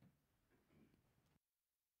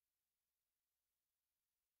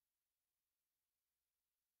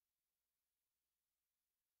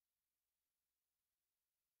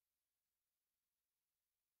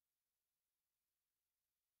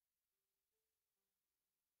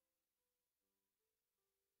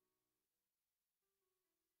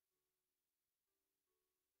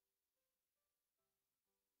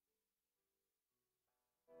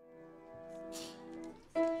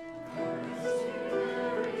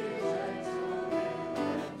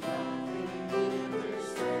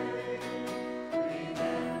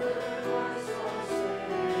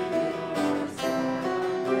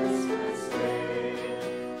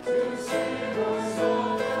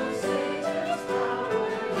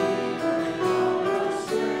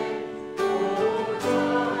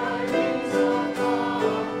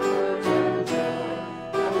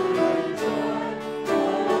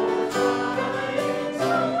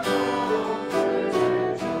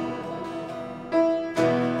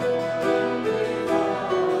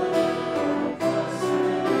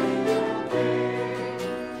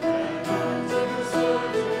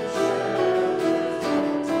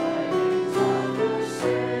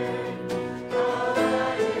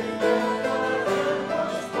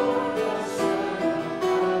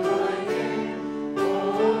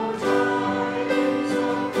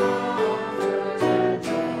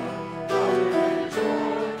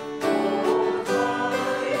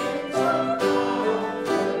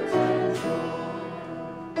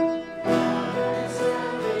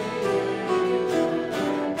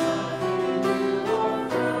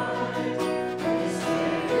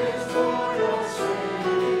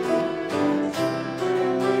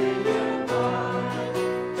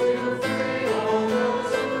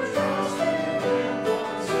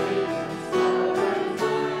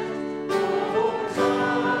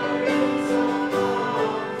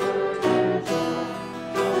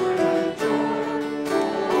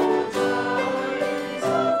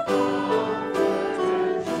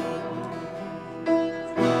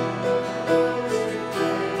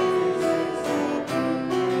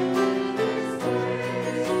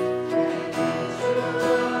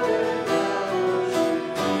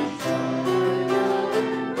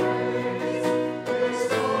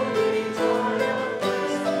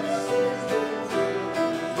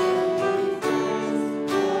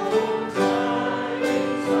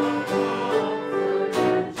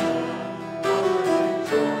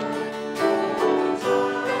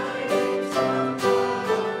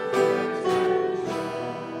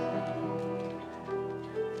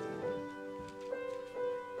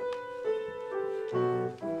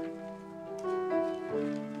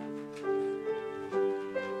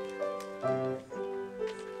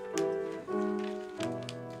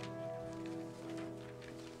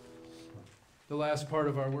 The last part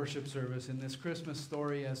of our worship service in this Christmas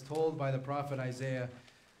story, as told by the prophet Isaiah,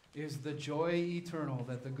 is the joy eternal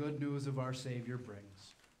that the good news of our Savior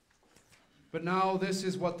brings. But now this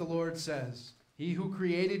is what the Lord says. He who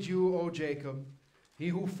created you, O Jacob, he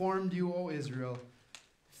who formed you, O Israel,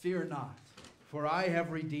 fear not, for I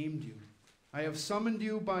have redeemed you. I have summoned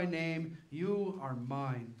you by name. You are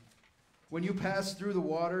mine. When you pass through the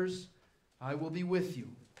waters, I will be with you.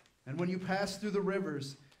 And when you pass through the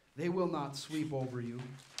rivers, they will not sweep over you.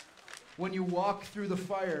 When you walk through the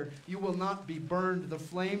fire, you will not be burned. The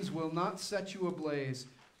flames will not set you ablaze.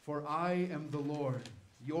 For I am the Lord,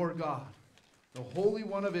 your God, the Holy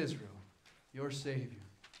One of Israel, your Savior.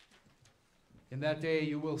 In that day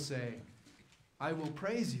you will say, I will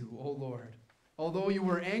praise you, O Lord. Although you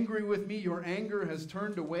were angry with me, your anger has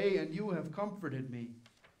turned away, and you have comforted me.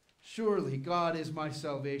 Surely God is my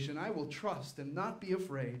salvation. I will trust and not be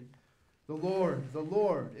afraid. The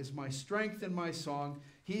Lord is my strength and my song.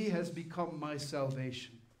 He has become my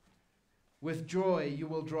salvation. With joy you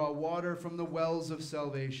will draw water from the wells of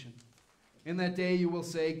salvation. In that day you will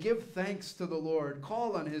say, give thanks to the Lord.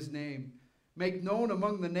 Call on his name. Make known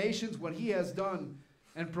among the nations what he has done,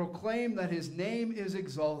 and proclaim that his name is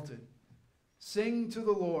exalted. Sing to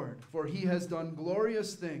the Lord, for he has done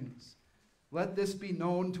glorious things. Let this be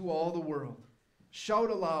known to all the world. Shout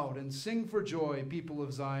aloud and sing for joy, people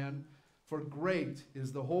of Zion, for great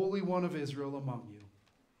is the Holy One of Israel among you.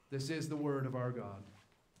 This is the word of our God.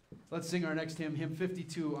 Let's sing our next hymn, hymn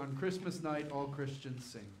 52, On Christmas Night All Christians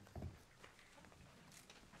Sing.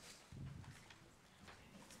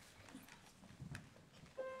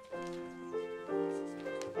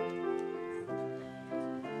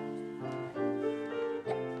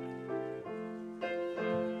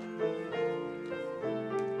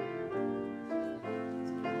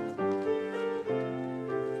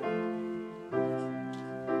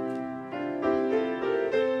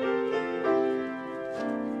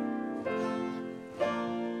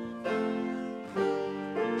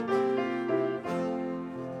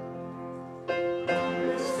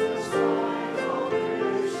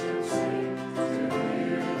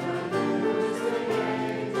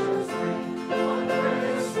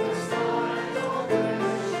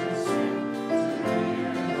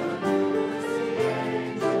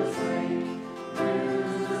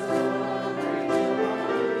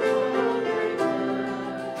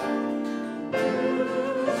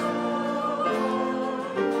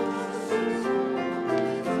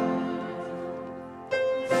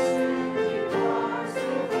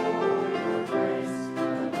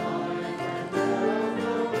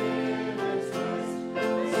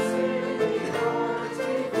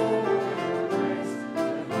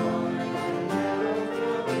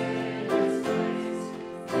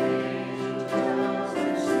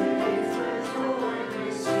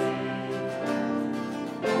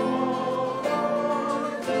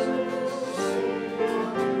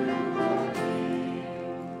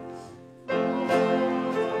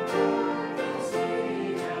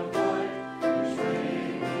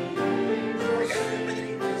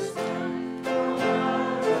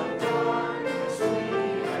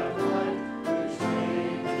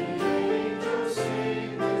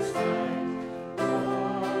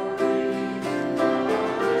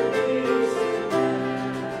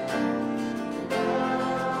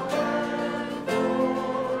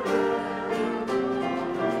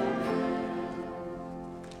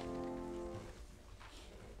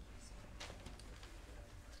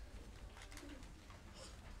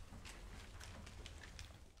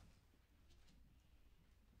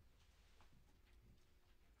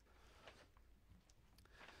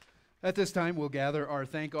 At this time, we'll gather our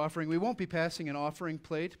thank offering. We won't be passing an offering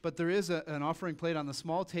plate, but there is an offering plate on the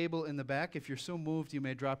small table in the back. If you're so moved, you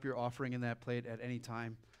may drop your offering in that plate at any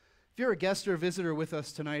time. If you're a guest or a visitor with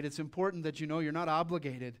us tonight, it's important that you know you're not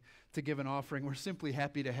obligated to give an offering. We're simply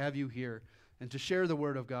happy to have you here and to share the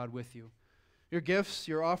Word of God with you. Your gifts,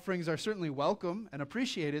 your offerings are certainly welcome and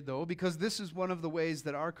appreciated, though, because this is one of the ways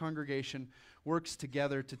that our congregation works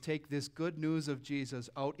together to take this good news of Jesus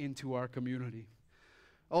out into our community.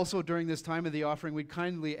 Also, during this time of the offering, we'd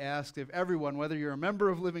kindly ask if everyone, whether you're a member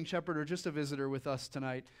of Living Shepherd or just a visitor with us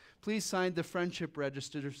tonight, please sign the friendship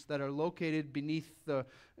registers that are located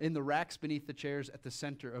in the racks beneath the chairs at the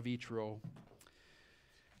center of each row.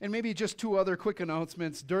 And maybe just two other quick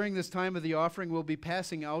announcements. During this time of the offering, we'll be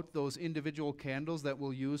passing out those individual candles that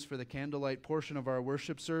we'll use for the candlelight portion of our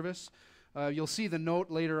worship service. You'll see the note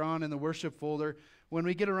later on in the worship folder. When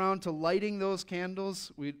we get around to lighting those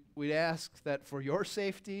candles, we'd ask that for your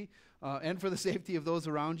safety and for the safety of those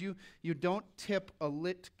around you, you don't tip a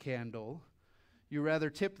lit candle. You rather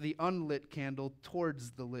tip the unlit candle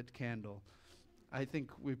towards the lit candle. I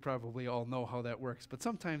think we probably all know how that works, but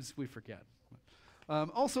sometimes we forget.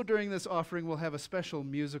 Also during this offering, we'll have a special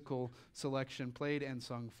musical selection played and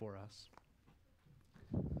sung for us.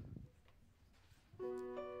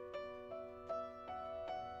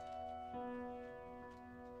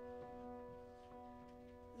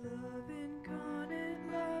 Love incarnate,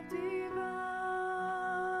 love divine,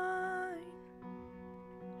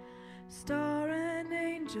 star and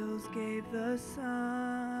angels gave the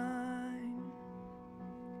sign.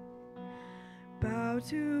 Bow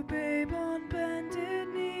to babe on bended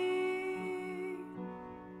knee,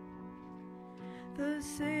 the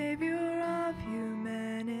Savior of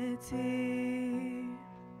humanity.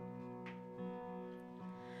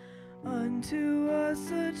 Unto us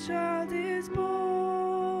a child is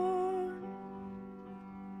born,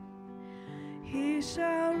 he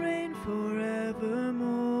shall reign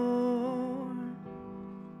forevermore.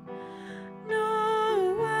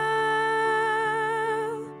 Noel,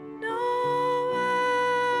 Noel,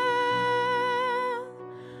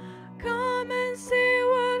 come and see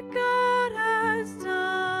what God has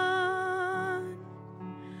done.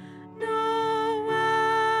 Noel,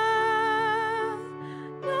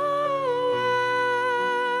 Noel,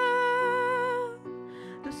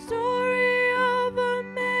 the story of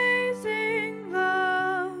amazing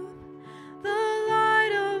love, the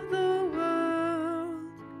light of the world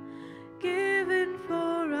given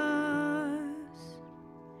for us.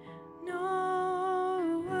 Noel.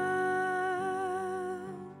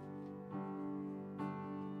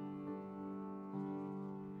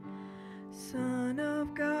 Son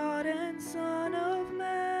of God and Son of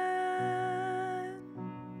Man,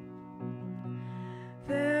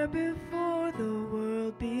 there before the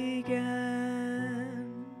world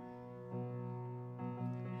began.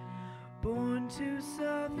 Born to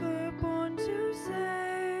suffer, born to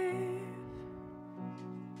save,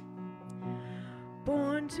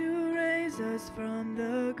 born to raise us from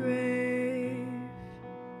the grave.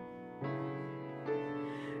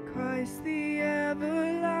 Christ the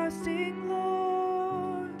everlasting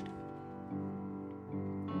Lord,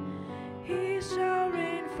 he shall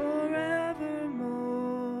reign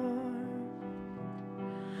forevermore.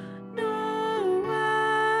 Noel,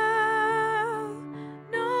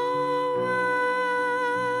 Noel,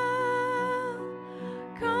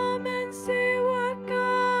 come and see what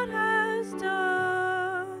God has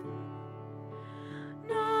done.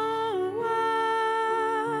 Noel,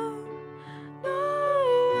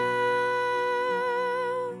 Noel,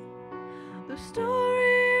 the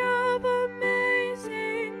story of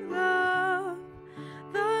amazing love,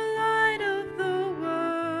 the light of the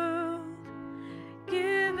world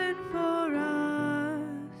given for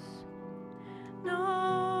us.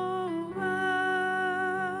 Noel.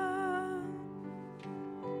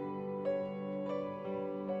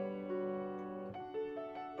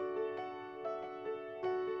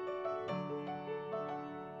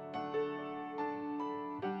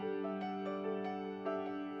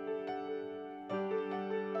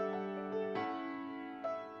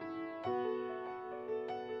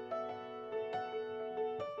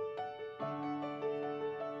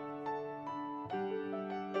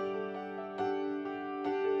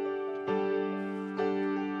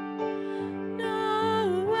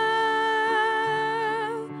 Noel,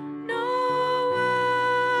 Noel,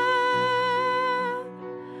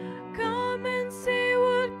 come and see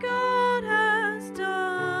what God has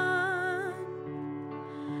done.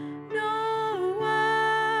 Noel,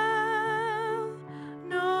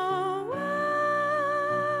 Noel,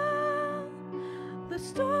 the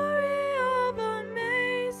story of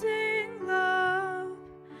amazing love,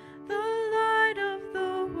 the light of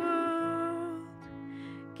the world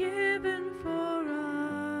given for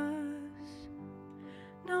us.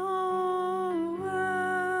 Noel.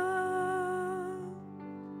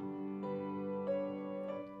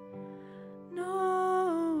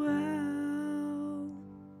 Noel.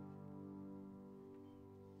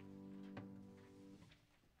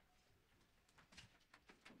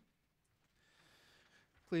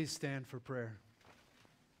 Please stand for prayer.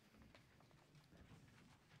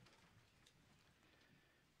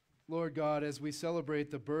 Lord God, as we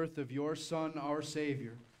celebrate the birth of your Son, our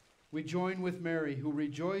Savior, we join with Mary, who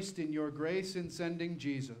rejoiced in your grace in sending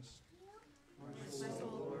Jesus. My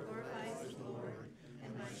soul glorifies the Lord,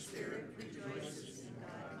 and my spirit rejoices in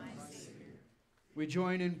God my Savior. We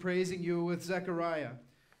join in praising you with Zechariah,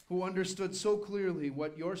 who understood so clearly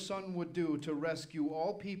what your Son would do to rescue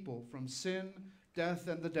all people from sin, death,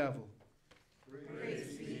 and the devil.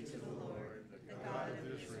 Praise be to the Lord, the God of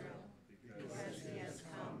Israel, because he has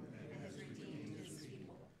come and has redeemed his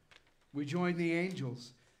people. We join the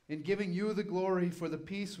angels in giving you the glory for the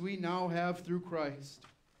peace we now have through Christ.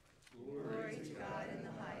 Glory to God in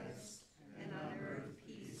the highest, and on earth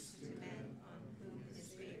peace to men on whom his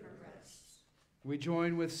favor rests. We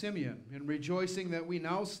join with Simeon in rejoicing that we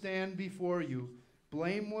now stand before you,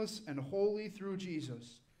 blameless and holy through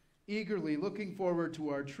Jesus, eagerly looking forward to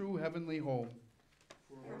our true heavenly home.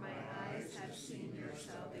 For my eyes have seen your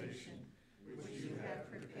salvation, which you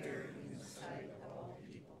have prepared in the sight of all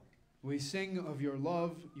people. We sing of your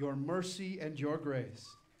love, your mercy, and your grace.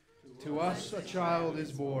 To us a child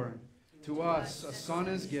is born, to us a son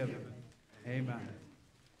is given. Amen.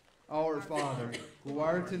 Our Father, who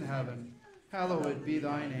art in heaven, hallowed be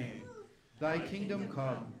thy name. Thy kingdom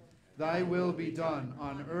come, thy will be done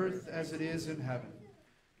on earth as it is in heaven.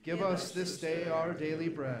 Give us this day our daily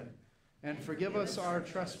bread, and forgive us our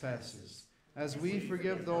trespasses, as we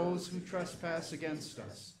forgive those who trespass against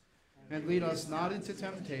us. And lead us not into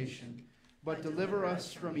temptation, but deliver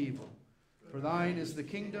us from evil. For thine is the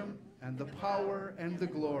kingdom, and the power, and the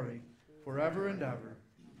glory, forever and ever.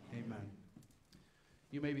 Amen.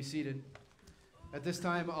 You may be seated. At this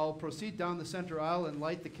time, I'll proceed down the center aisle and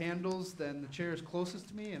light the candles, then the chairs closest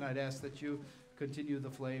to me, and I'd ask that you continue the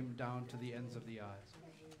flame down to the ends of the aisles.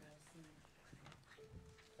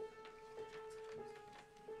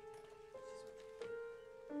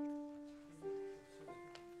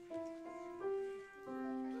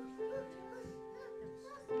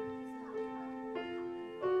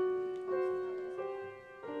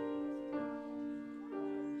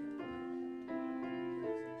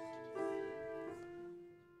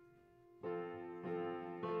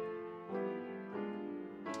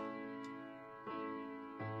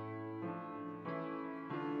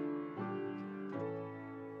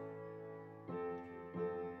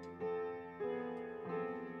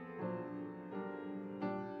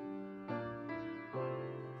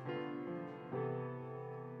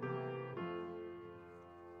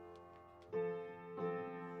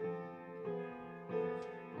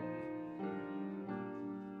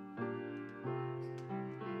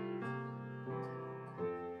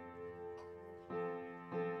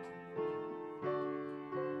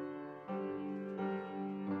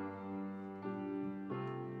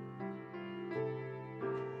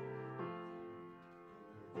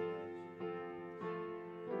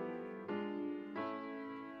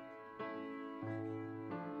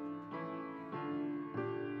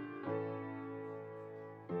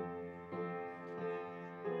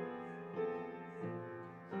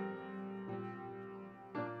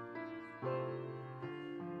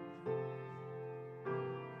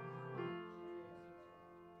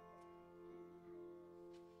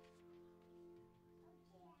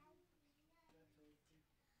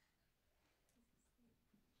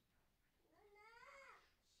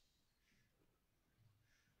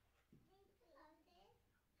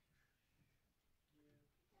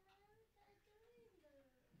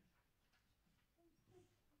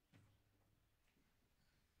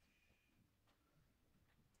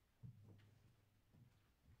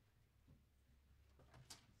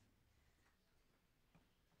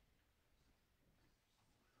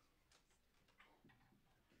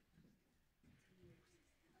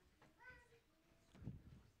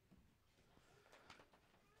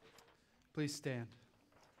 Please stand.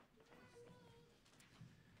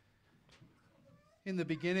 In the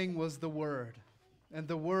beginning was the Word, and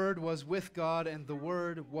the Word was with God, and the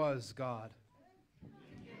Word was God.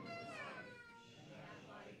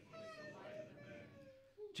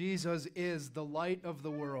 Jesus is the light of the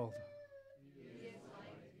world.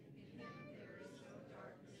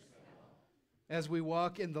 As we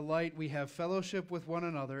walk in the light, we have fellowship with one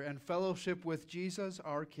another and fellowship with Jesus,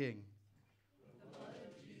 our King.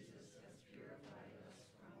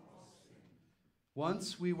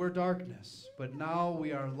 Once we were darkness, but now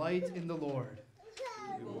we are light in the Lord.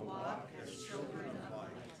 We will walk as children of light.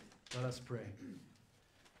 Let us pray.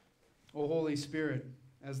 O Holy Spirit,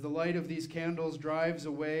 as the light of these candles drives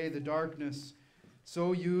away the darkness,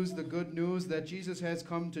 so use the good news that Jesus has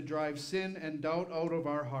come to drive sin and doubt out of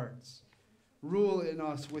our hearts. Rule in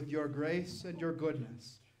us with your grace and your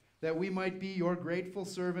goodness, that we might be your grateful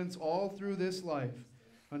servants all through this life,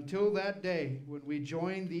 until that day when we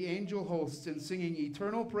join the angel hosts in singing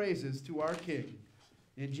eternal praises to our King.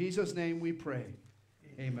 In Jesus' name we pray.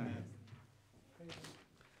 Amen.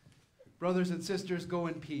 Brothers and sisters, go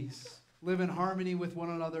in peace. Live in harmony with one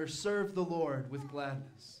another. Serve the Lord with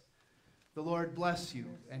gladness. The Lord bless you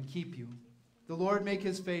and keep you. The Lord make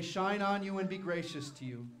his face shine on you and be gracious to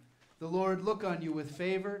you. The Lord look on you with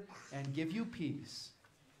favor and give you peace.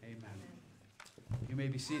 Amen. You may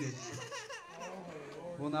be seated.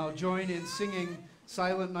 We'll now join in singing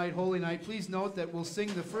Silent Night, Holy Night. Please note that we'll sing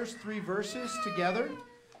the first 3 verses together.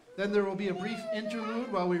 Then there will be a brief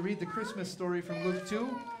interlude while we read the Christmas story from Luke 2,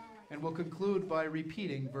 and we'll conclude by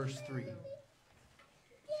repeating verse 3.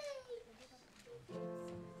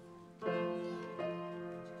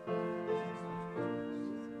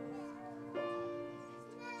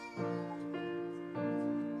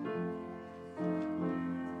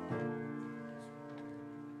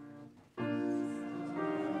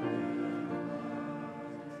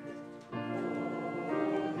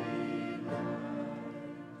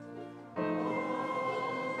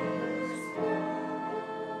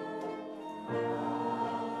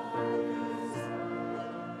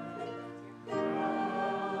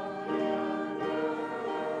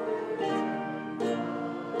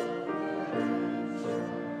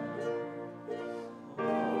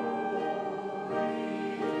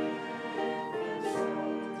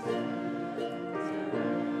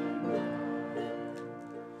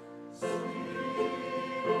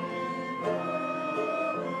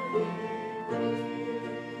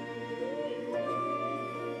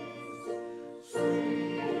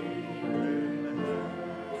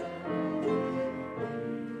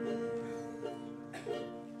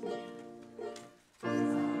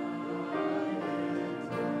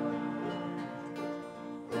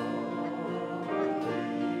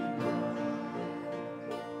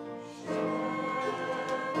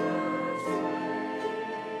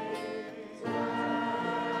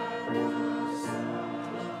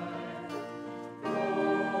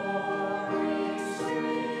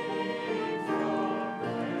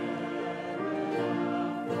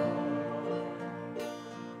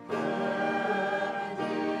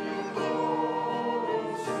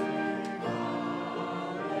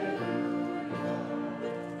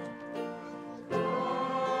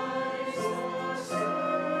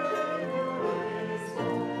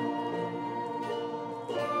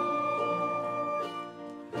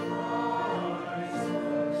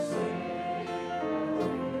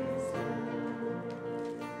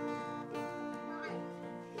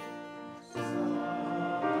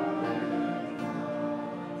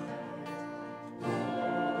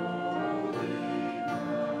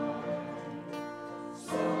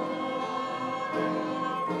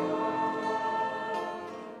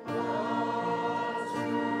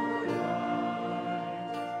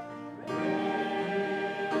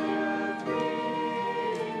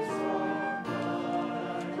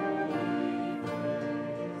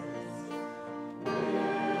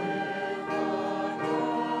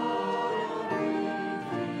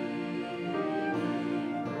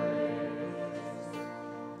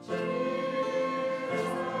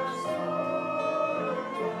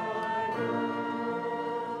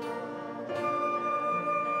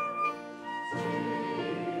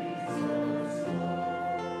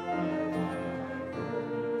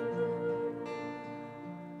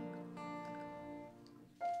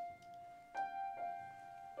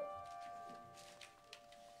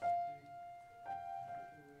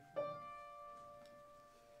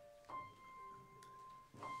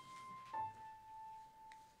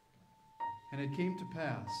 And it came to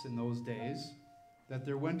pass in those days that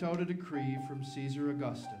there went out a decree from Caesar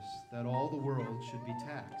Augustus that all the world should be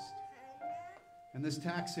taxed. And this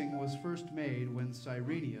taxing was first made when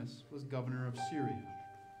Cyrenius was governor of Syria.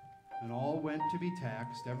 And all went to be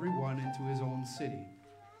taxed, every one into his own city.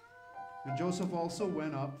 And Joseph also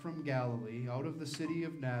went up from Galilee, out of the city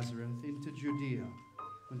of Nazareth, into Judea,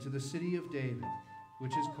 unto the city of David,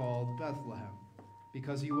 which is called Bethlehem,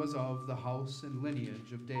 because he was of the house and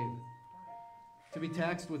lineage of David, to be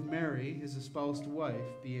taxed with Mary, his espoused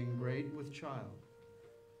wife, being great with child.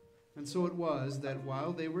 And so it was that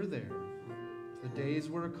while they were there, the days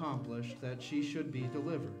were accomplished that she should be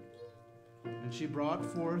delivered. And she brought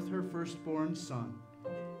forth her firstborn son,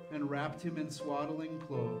 and wrapped him in swaddling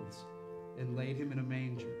clothes, and laid him in a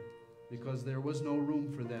manger, because there was no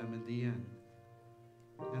room for them in the inn.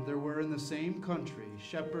 And there were in the same country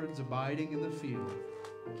shepherds abiding in the field,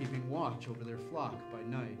 keeping watch over their flock by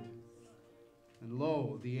night. And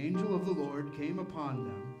lo, the angel of the Lord came upon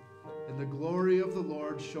them, and the glory of the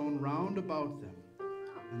Lord shone round about them,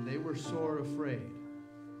 and they were sore afraid.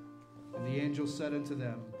 And the angel said unto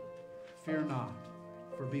them, Fear not,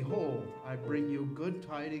 for behold, I bring you good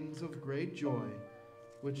tidings of great joy,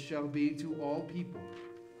 which shall be to all people.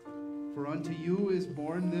 For unto you is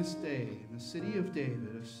born this day in the city of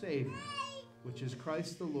David a Savior, which is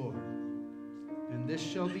Christ the Lord. And this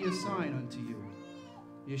shall be a sign unto you.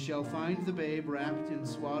 Ye shall find the babe wrapped in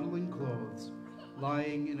swaddling clothes,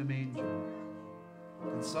 lying in a manger.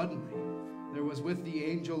 And suddenly there was with the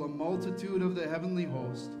angel a multitude of the heavenly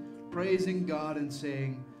host, praising God and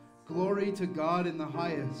saying, "Glory to God in the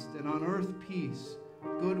highest, and on earth peace,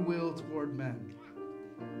 goodwill toward men."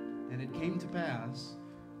 And it came to pass,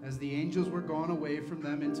 as the angels were gone away from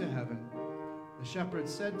them into heaven, the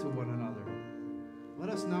shepherds said to one another, "Let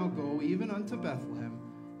us now go even unto Bethlehem,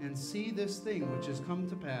 and see this thing which is come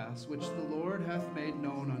to pass, which the Lord hath made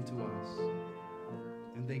known unto us."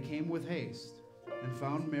 And they came with haste, and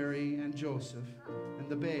found Mary and Joseph, and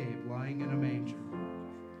the babe lying in a manger.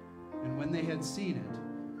 And when they had seen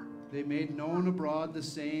it, they made known abroad the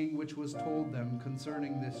saying which was told them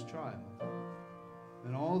concerning this child.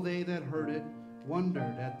 And all they that heard it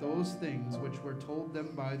wondered at those things which were told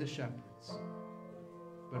them by the shepherds.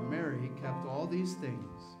 But Mary kept all these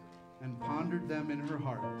things, and pondered them in her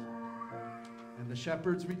heart. And the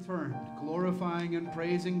shepherds returned, glorifying and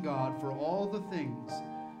praising God for all the things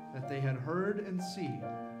that they had heard and seen,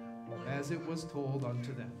 as it was told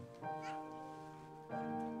unto them.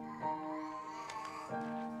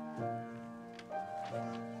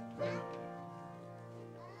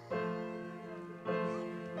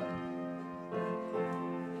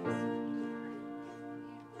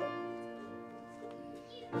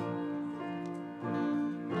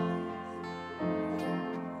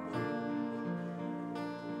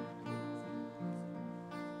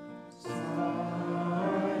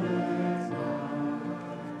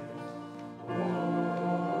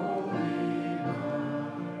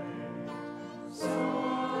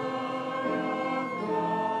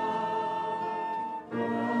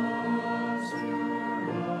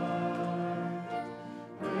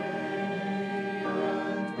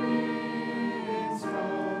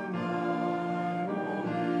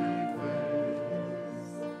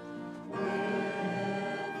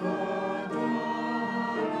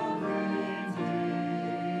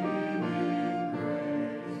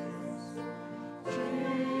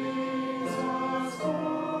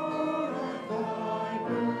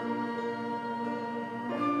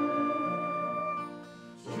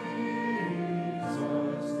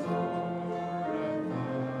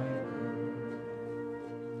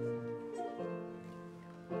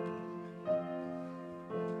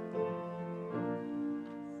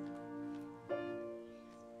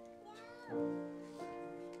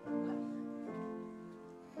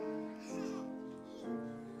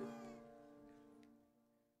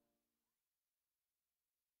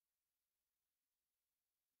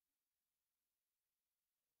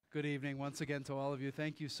 Good evening once again to all of you.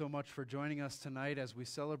 Thank you so much for joining us tonight as we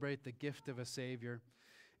celebrate the gift of a Savior.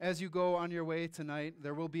 As you go on your way tonight,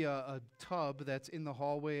 there will be a tub that's in the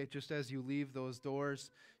hallway just as you leave those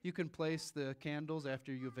doors. You can place the candles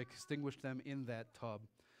after you've extinguished them in that tub.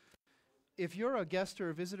 If you're a guest or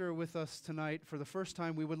a visitor with us tonight for the first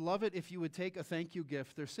time, we would love it if you would take a thank you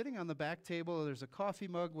gift. They're sitting on the back table. There's a coffee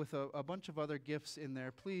mug with a bunch of other gifts in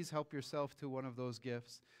there. Please help yourself to one of those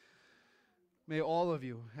gifts. May all of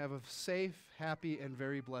you have a safe, happy, and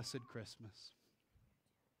very blessed Christmas.